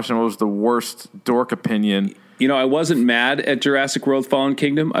asking the question, what was the worst dork opinion? I wasn't mad at Jurassic World Fallen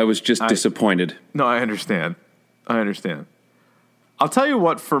Kingdom. I was just disappointed. No, I understand. I'll tell you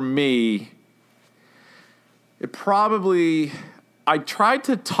what, for me, I tried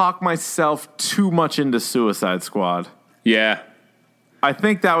to talk myself too much into Suicide Squad. Yeah. I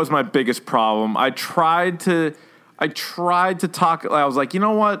think that was my biggest problem. I tried to talk. I was like, you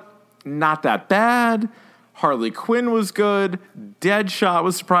know what? Not that bad. Harley Quinn was good. Deadshot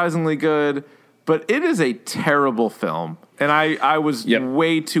was surprisingly good. but it is a terrible film. And I was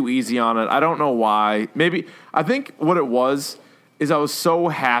way too easy on it. I don't know why. Maybe I think what it was is I was so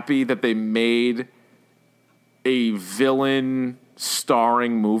happy that they made a villain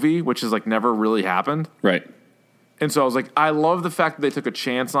starring movie, which has like never really happened. Right. And so I was like, I love the fact that they took a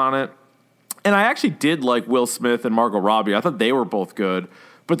chance on it. And I actually did like Will Smith and Margot Robbie. I thought they were both good,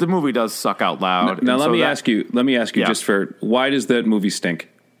 but the movie does suck out loud. Now let me ask you just for, why does that movie stink?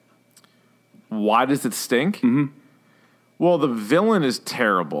 Why does it stink? Mm-hmm. Well, the villain is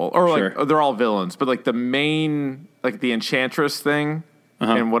terrible, or like they're all villains, but like the main, like the Enchantress thing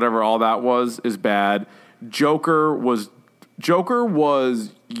and whatever all that was is bad. Joker was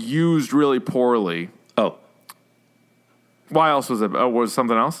used really poorly. Oh, why else was it? Was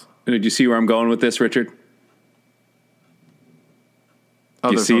something else? Did you see where I'm going with this, Richard? Oh,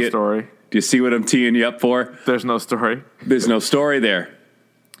 there's no story. Do you see what I'm teeing you up for? There's no story. There's no story there.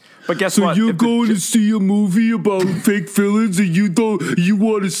 But guess what? So you're going to see a movie about fake villains and you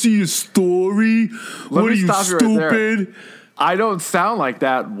want to see a story? What are you, stupid? I don't sound like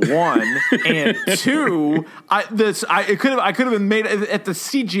that, one. And two, I could have been made if the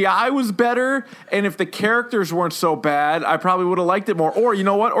CGI was better and if the characters weren't so bad, I probably would have liked it more. Or you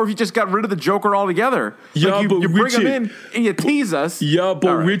know what? Or if you just got rid of the Joker altogether. Yeah, like you bring him in and you tease us. Yeah,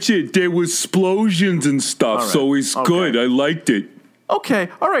 but Richard, there was explosions and stuff, so it's good. I liked it. Okay,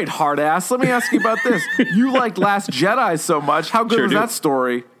 all right, hard ass. Let me ask you about this. You liked Last Jedi so much. How good was that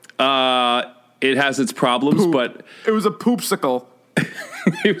story? It has its problems, but it was a poopsicle.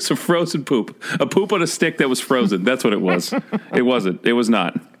 It was a frozen poop. A poop on a stick that was frozen. That's what it was. It wasn't. It was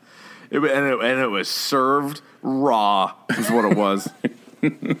not. And it was served raw is what it was.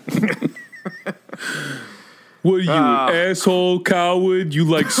 What are you, an asshole, coward? You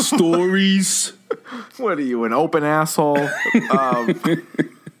like stories? What are you, an open asshole?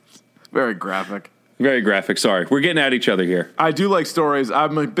 Very graphic. Very graphic. Sorry, we're getting at each other here. I do like stories.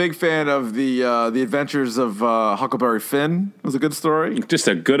 I'm a big fan of the Adventures of Huckleberry Finn. It was a good story. Just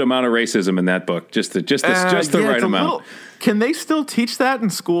a good amount of racism in that book. Just the right amount. Can they still teach that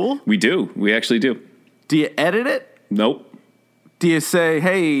in school? We do. We actually do. Do you edit it? Nope. Do you say,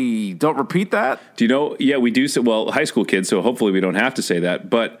 hey, don't repeat that? Do you know? Yeah, we do. Well, high school kids, so hopefully we don't have to say that.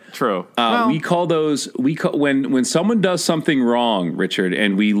 But true. We call those, when someone does something wrong, Richard,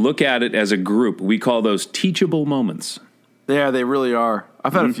 and we look at it as a group, we call those teachable moments. Yeah, they really are.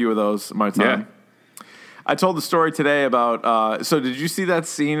 I've had a few of those in my time. Yeah. I told the story today about, so did you see that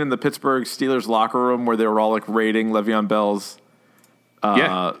scene in the Pittsburgh Steelers locker room where they were all like rating Le'Veon Bell's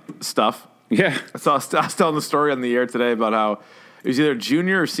stuff? Yeah. I was telling the story on the air today about how it was either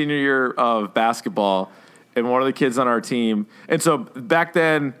junior or senior year of basketball, and one of the kids on our team. And so back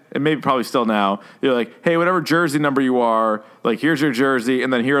then, and maybe probably still now, they're like, hey, whatever jersey number you are, like, here's your jersey,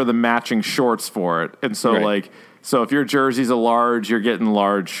 and then here are the matching shorts for it. And so, so if your jersey's a large, you're getting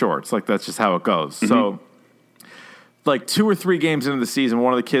large shorts. Like, that's just how it goes. Mm-hmm. So, like, 2 or 3 games into the season,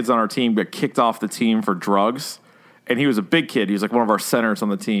 one of the kids on our team got kicked off the team for drugs. And he was a big kid. He was like one of our centers on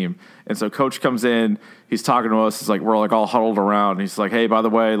the team. And so coach comes in, he's talking to us. It's like, we're like all huddled around. And he's like, hey, by the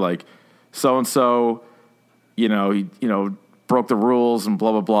way, like so-and-so, he broke the rules and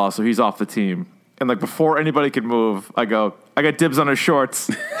blah, blah, blah. So he's off the team. And like before anybody could move, I go, I got dibs on his shorts.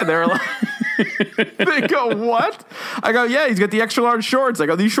 And they're like, they go, what? I go, yeah, he's got the extra large shorts. I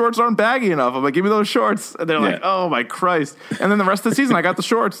go, these shorts aren't baggy enough. I'm like, give me those shorts. And they're like, oh my Christ. And then the rest of the season, I got the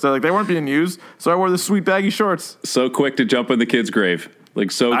shorts. They're like, they weren't being used. So I wore the sweet baggy shorts. So quick to jump in the kid's grave.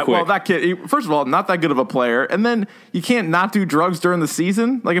 Like so quick. Well, that kid, first of all, not that good of a player. And then you can't not do drugs during the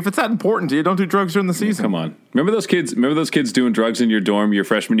season. Like if it's that important to you, don't do drugs during the season. Come on. Remember those kids doing drugs in your dorm your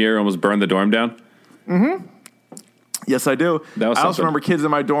freshman year, almost burned the dorm down? Mm-hmm. Yes, I do. I also remember kids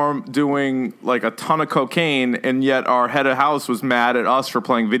in my dorm doing like a ton of cocaine, and yet our head of house was mad at us for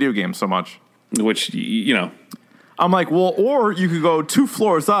playing video games so much. Which, I'm like, well, or you could go 2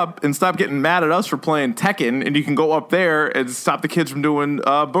 floors up and stop getting mad at us for playing Tekken, and you can go up there and stop the kids from doing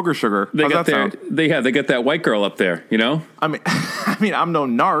booger sugar. They got that white girl up there, I mean, I'm no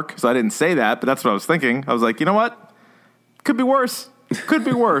narc, so I didn't say that, but that's what I was thinking. I was like, you know what? Could be worse. Could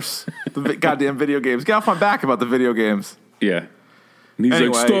be worse. The goddamn video games. Get off my back about the video games. Yeah. And he's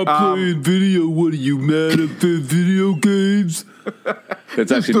like, stop playing video. What are you, mad at the video games?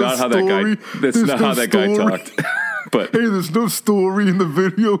 That's actually not how that guy. That's not how that guy talked. But hey, there's no story in the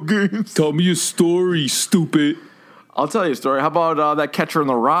video games. Tell me a story, stupid. I'll tell you a story. How about that Catcher in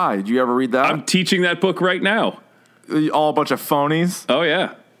the Rye? Did you ever read that? I'm teaching that book right now. All a bunch of phonies. Oh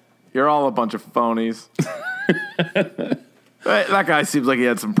yeah, you're all a bunch of phonies. That guy seems like he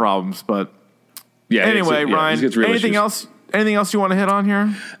had some problems, but yeah. Anyway, Ryan, anything else Anything else you want to hit on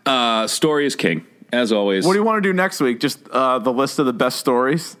here? Story is king, as always. What do you want to do next week? Just the list of the best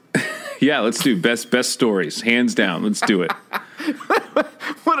stories? Yeah, let's do best stories, hands down. Let's do it.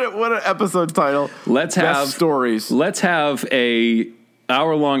 What an episode title. Let's best have stories. Let's have a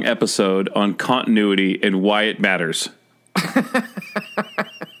hour-long episode on continuity and why it matters.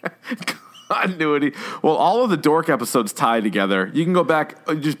 Continuity. Well, all of the Dork episodes tie together. You can go back,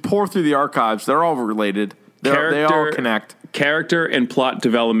 just pour through the archives. They're all related. They all connect. Character and plot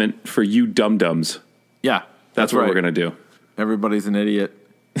development for you dum-dums. Yeah. That's what right. we're going to do. Everybody's an idiot.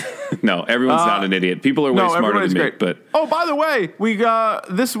 No, everyone's not an idiot. People are way smarter than me. Great. But oh, by the way, we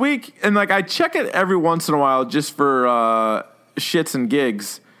this week, and like I check it every once in a while just for shits and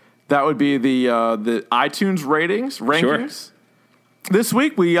gigs. That would be the iTunes rankings. Sure. This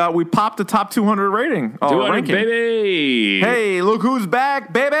week we popped the top 200 rating. 200, ranking. baby. Hey, look who's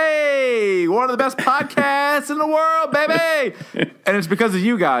back, baby! One of the best podcasts in the world, baby! And it's because of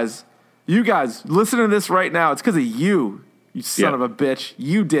you guys. You guys, listen to this right now. It's because of you. You son of a bitch.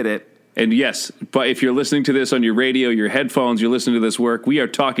 You did it. And yes, but if you're listening to this on your radio, your headphones, you're listening to this work, we are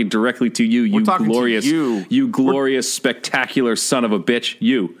talking directly to you, you glorious, spectacular son of a bitch,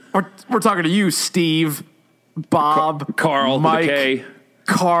 you. We're talking to you, Steve, Bob, Carl Mike, with a K.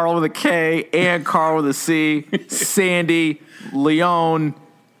 Carl with a K, and Carl with a C, Sandy, Leon.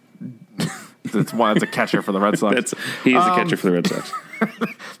 That's a catcher for the Red Sox. He is a catcher for the Red Sox.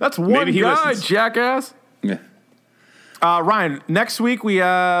 That's one guy, listens. jackass. Yeah. Ryan, next week we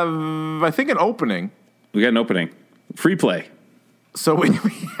have, I think, an opening. We got an opening. Free play. So we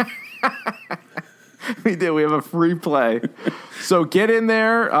do. We have a free play. So get in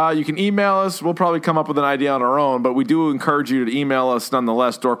there. You can email us. We'll probably come up with an idea on our own, but we do encourage you to email us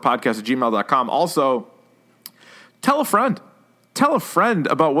nonetheless, dorkpodcast@gmail.com. Also, tell a friend. Tell a friend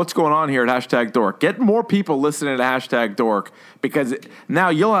about what's going on here at #Dork. Get more people listening to #Dork because now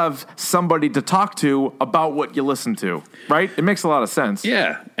you'll have somebody to talk to about what you listen to, right? It makes a lot of sense.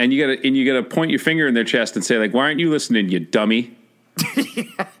 Yeah, and you gotta point your finger in their chest and say, like, "Why aren't you listening, you dummy?"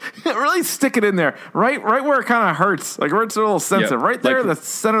 Really stick it in there, right where it kind of hurts, like where it's a little sensitive, right there in the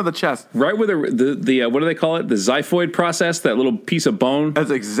center of the chest, right where the what do they call it? The xiphoid process, that little piece of bone. That's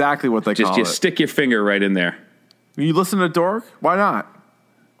exactly what they call it. Just stick your finger right in there. You listen to Dork? Why not?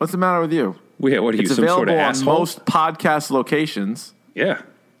 What's the matter with you? What are you, it's some sort of asshole? It's available on most podcast locations. Yeah.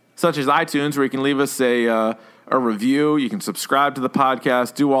 Such as iTunes, where you can leave us a review. You can subscribe to the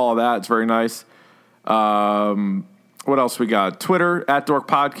podcast, do all of that. It's very nice. What else we got? Twitter, @Dork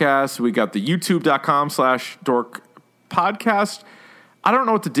Podcast. We got the youtube.com/Dork Podcast. I don't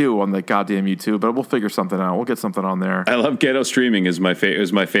know what to do on the goddamn YouTube, but we'll figure something out. We'll get something on there. I love ghetto streaming is my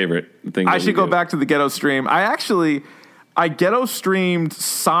favorite thing. I should go back to the ghetto stream. I ghetto streamed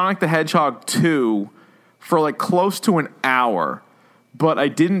Sonic the Hedgehog 2 for like close to an hour, but I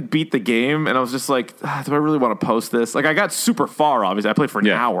didn't beat the game, and I was just like, do I really want to post this? Like, I got super far, obviously. I played for an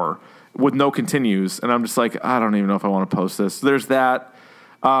hour with no continues, and I'm just like, I don't even know if I want to post this. So there's that.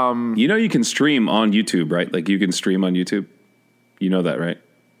 You can stream on YouTube, right? Like, you can stream on YouTube. You know that, right?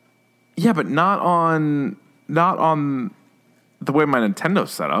 Yeah, but not on the way my Nintendo's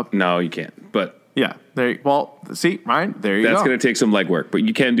set up. No, you can't. But yeah, see, Ryan, there you go. That's going to take some legwork, but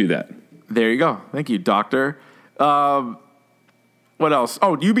you can do that. There you go. Thank you, Doctor. What else?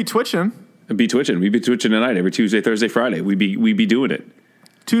 Oh, you be twitching. We be twitching tonight every Tuesday, Thursday, Friday. We be doing it.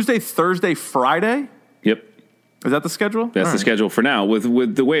 Tuesday, Thursday, Friday? Yep. Is that the schedule? That's the schedule for now.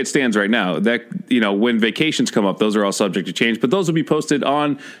 With the way it stands right now, that when vacations come up, those are all subject to change. But those will be posted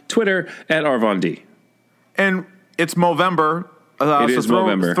on Twitter @ArvonD. And it's Movember. It is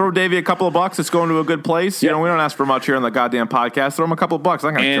Movember. Throw Davey a couple of bucks. It's going to a good place. Yep. We don't ask for much here on the goddamn podcast. Throw him a couple of bucks.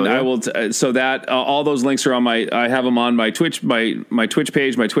 I'm going to kill you. I will. So that all those links are on I have them on my Twitch, my Twitch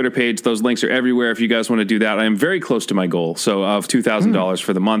page, my Twitter page. Those links are everywhere. If you guys want to do that, I am very close to my goal. So of $2,000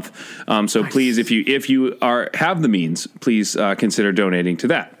 for the month. So nice. Please, if you have the means, please consider donating to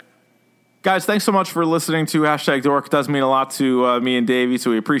that. Guys, thanks so much for listening to #Dork. It does mean a lot to me and Davey,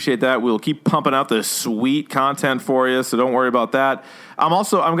 so we appreciate that. We'll keep pumping out this sweet content for you, so don't worry about that. I'm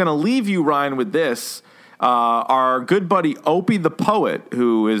going to leave you, Ryan, with this. Our good buddy Opie the Poet,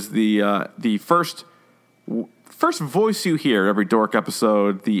 who is the first voice you hear every Dork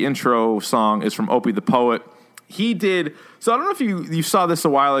episode. The intro song is from Opie the Poet. He did. So I don't know if you saw this a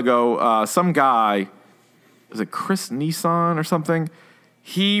while ago. Some guy, is it Chris Nissan or something?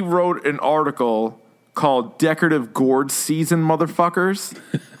 He wrote an article called Decorative Gourd Season, Motherfuckers.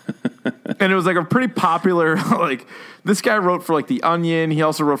 And it was like a pretty popular, like, this guy wrote for like The Onion. He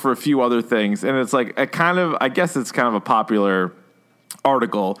also wrote for a few other things. And it's like I guess it's kind of a popular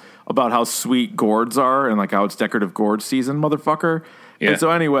article about how sweet gourds are and like how it's decorative gourd season, motherfucker. Yeah. And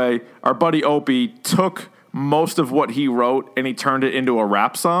so anyway, our buddy Opie took most of what he wrote and he turned it into a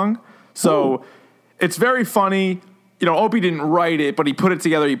rap song. So it's very funny. You know, Opie didn't write it, but he put it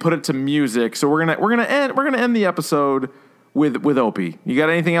together. He put it to music. So we're gonna end the episode with Opie. You got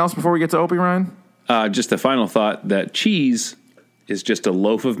anything else before we get to Opie, Ryan? Just a final thought that cheese is just a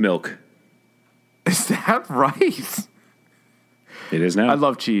loaf of milk. Is that right? It is now. I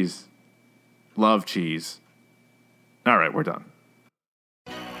love cheese. Love cheese. All right, we're done.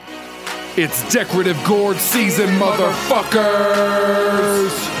 It's decorative gourd season,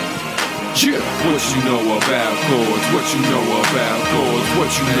 motherfuckers. Yeah. What you know about gourds? What you know about gourds?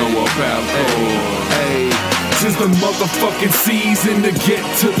 What you know about gourds? Hey. 'Tis the motherfucking season to get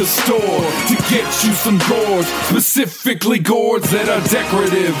to the store to get you some gourds, specifically gourds that are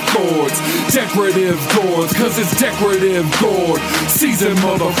decorative gourds. Decorative gourds, cause it's decorative gourd season,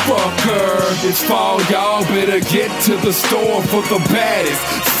 motherfucker. It's fall, y'all better get to the store for the baddest,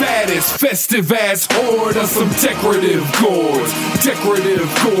 fattest, festive ass horde of some decorative gourds. Decorative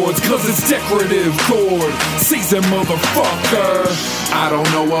gourds, cause it's decorative gourd season, motherfucker. I don't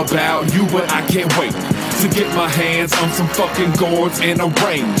know about you, but I can't wait to get my hands on some fucking gourds and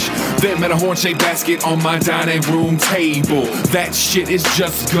arrange them in a horn-shaped basket on my dining room table. That shit is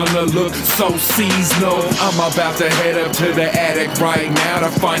just gonna look so seasonal. I'm about to head up to the attic right now to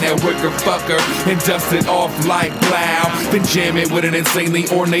find that wicker fucker and dust it off like plow. Then jam it with an insanely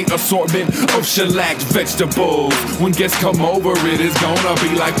ornate assortment of shellacked vegetables. When guests come over, it is gonna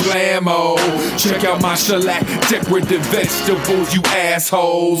be like blammo. Check out my shellac decorative vegetables, you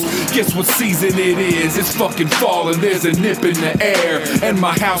assholes. Guess what season it is? It's fucking fall and there's a nip in the air. And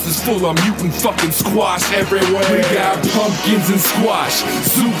my house is full of mutant fucking squash everywhere. We got pumpkins and squash,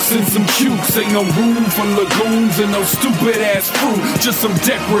 zooks and some cukes. Ain't no room for lagoons and no stupid ass fruit. Just some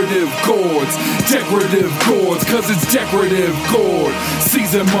decorative gourds. Decorative gourds, cause it's decorative gourd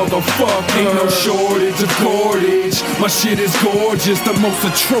season, motherfucker. Ain't no shortage of gourdage. My shit is gorgeous. The most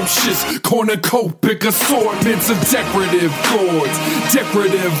atrocious cornucopic assortments of decorative gourds.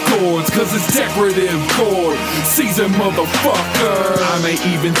 Decorative gourds, cause it's decorative gourd season, motherfucker. I may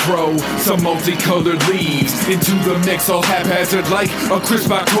even throw some multicolored leaves into the mix all haphazard like a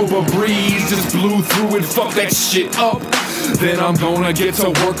crisp October breeze. Just blew through and fuck that shit up. Then I'm gonna get to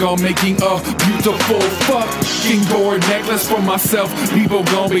work on making a beautiful fucking gourd necklace for myself. People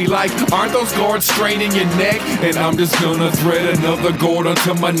gonna be like, aren't those gourds straining your neck? And I'm just gonna thread another gourd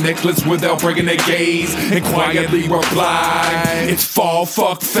onto my necklace without breaking their gaze and quietly reply, it's fall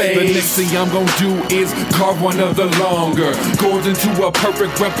fuck face. The next thing I'm gonna do is carve one of the longer gourds into a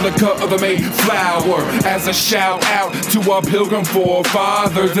perfect replica of the Mayflower as a shout out to our pilgrim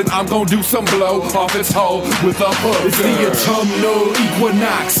forefathers. And I'm gonna do some blow off its hull with a hook. It's the autumnal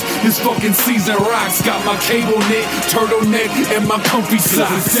equinox. This fucking season rocks. Got my cable knit, turtleneck, and my comfy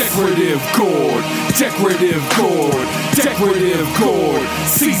socks. Decorative gourd, decorative gourd, decorative gourd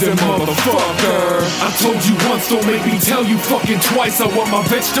season, motherfucker. I told you once, don't make me tell you fucking twice. I want my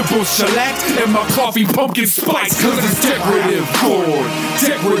vegetables shellacked and my coffee pumpkin spice, cause it's decorative gourd,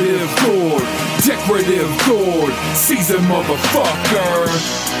 decorative gourd, decorative gourd season, motherfucker.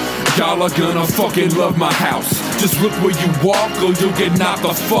 Y'all are gonna fucking love my house. Just look where you walk or you'll get knocked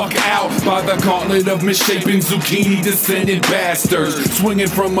the fuck out by the gauntlet of misshapen zucchini descendant bastards. Swinging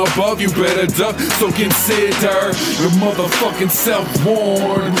from above, you better duck, so consider your motherfucking self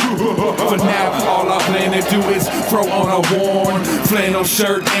warned. For now, all I plan to do is throw on a worn flannel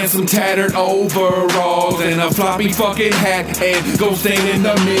shirt and some tattered overalls and a floppy fucking hat and go stand in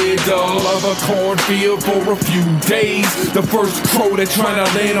the middle of a cornfield for a few days. The first crow that tryna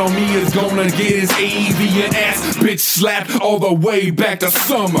land on me is gonna get his avian ass bitch slapped all the way back to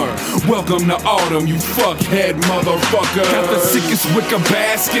summer. Welcome to autumn, you fuckhead motherfucker. Got the sickest wicker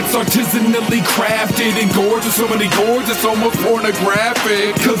baskets artisanally crafted and gorgeous. So many gourds, it's almost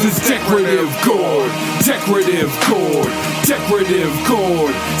pornographic. Cause it's decorative gourd, decorative gourd, decorative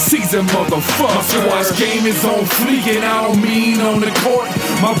gourd season, motherfucker. My squash game is on fleek and I don't mean on the court.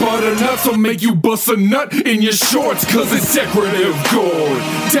 My butternuts will make you bust a nut in your shorts. Cause it's decorative gourd,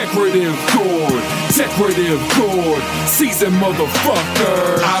 decorative gourd, decorative gourd season,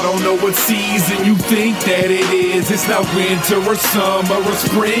 motherfucker. I don't know what season you think that it is. It's not winter or summer or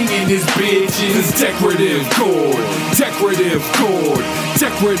spring in this bitch. It's decorative gourd, decorative gourd,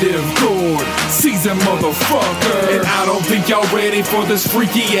 decorative gourd season, motherfucker. And I don't think y'all ready for this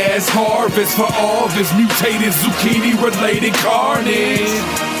freaky ass harvest for all this mutated zucchini related carnage.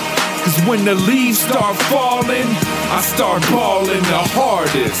 Cause when the leaves start falling, I start balling the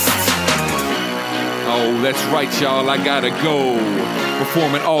hardest. Oh, that's right, y'all, I gotta go.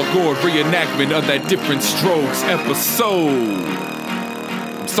 Perform an Al Gore reenactment of that Different Strokes episode.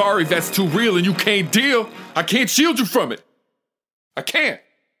 I'm sorry if that's too real and you can't deal. I can't shield you from it. I can't.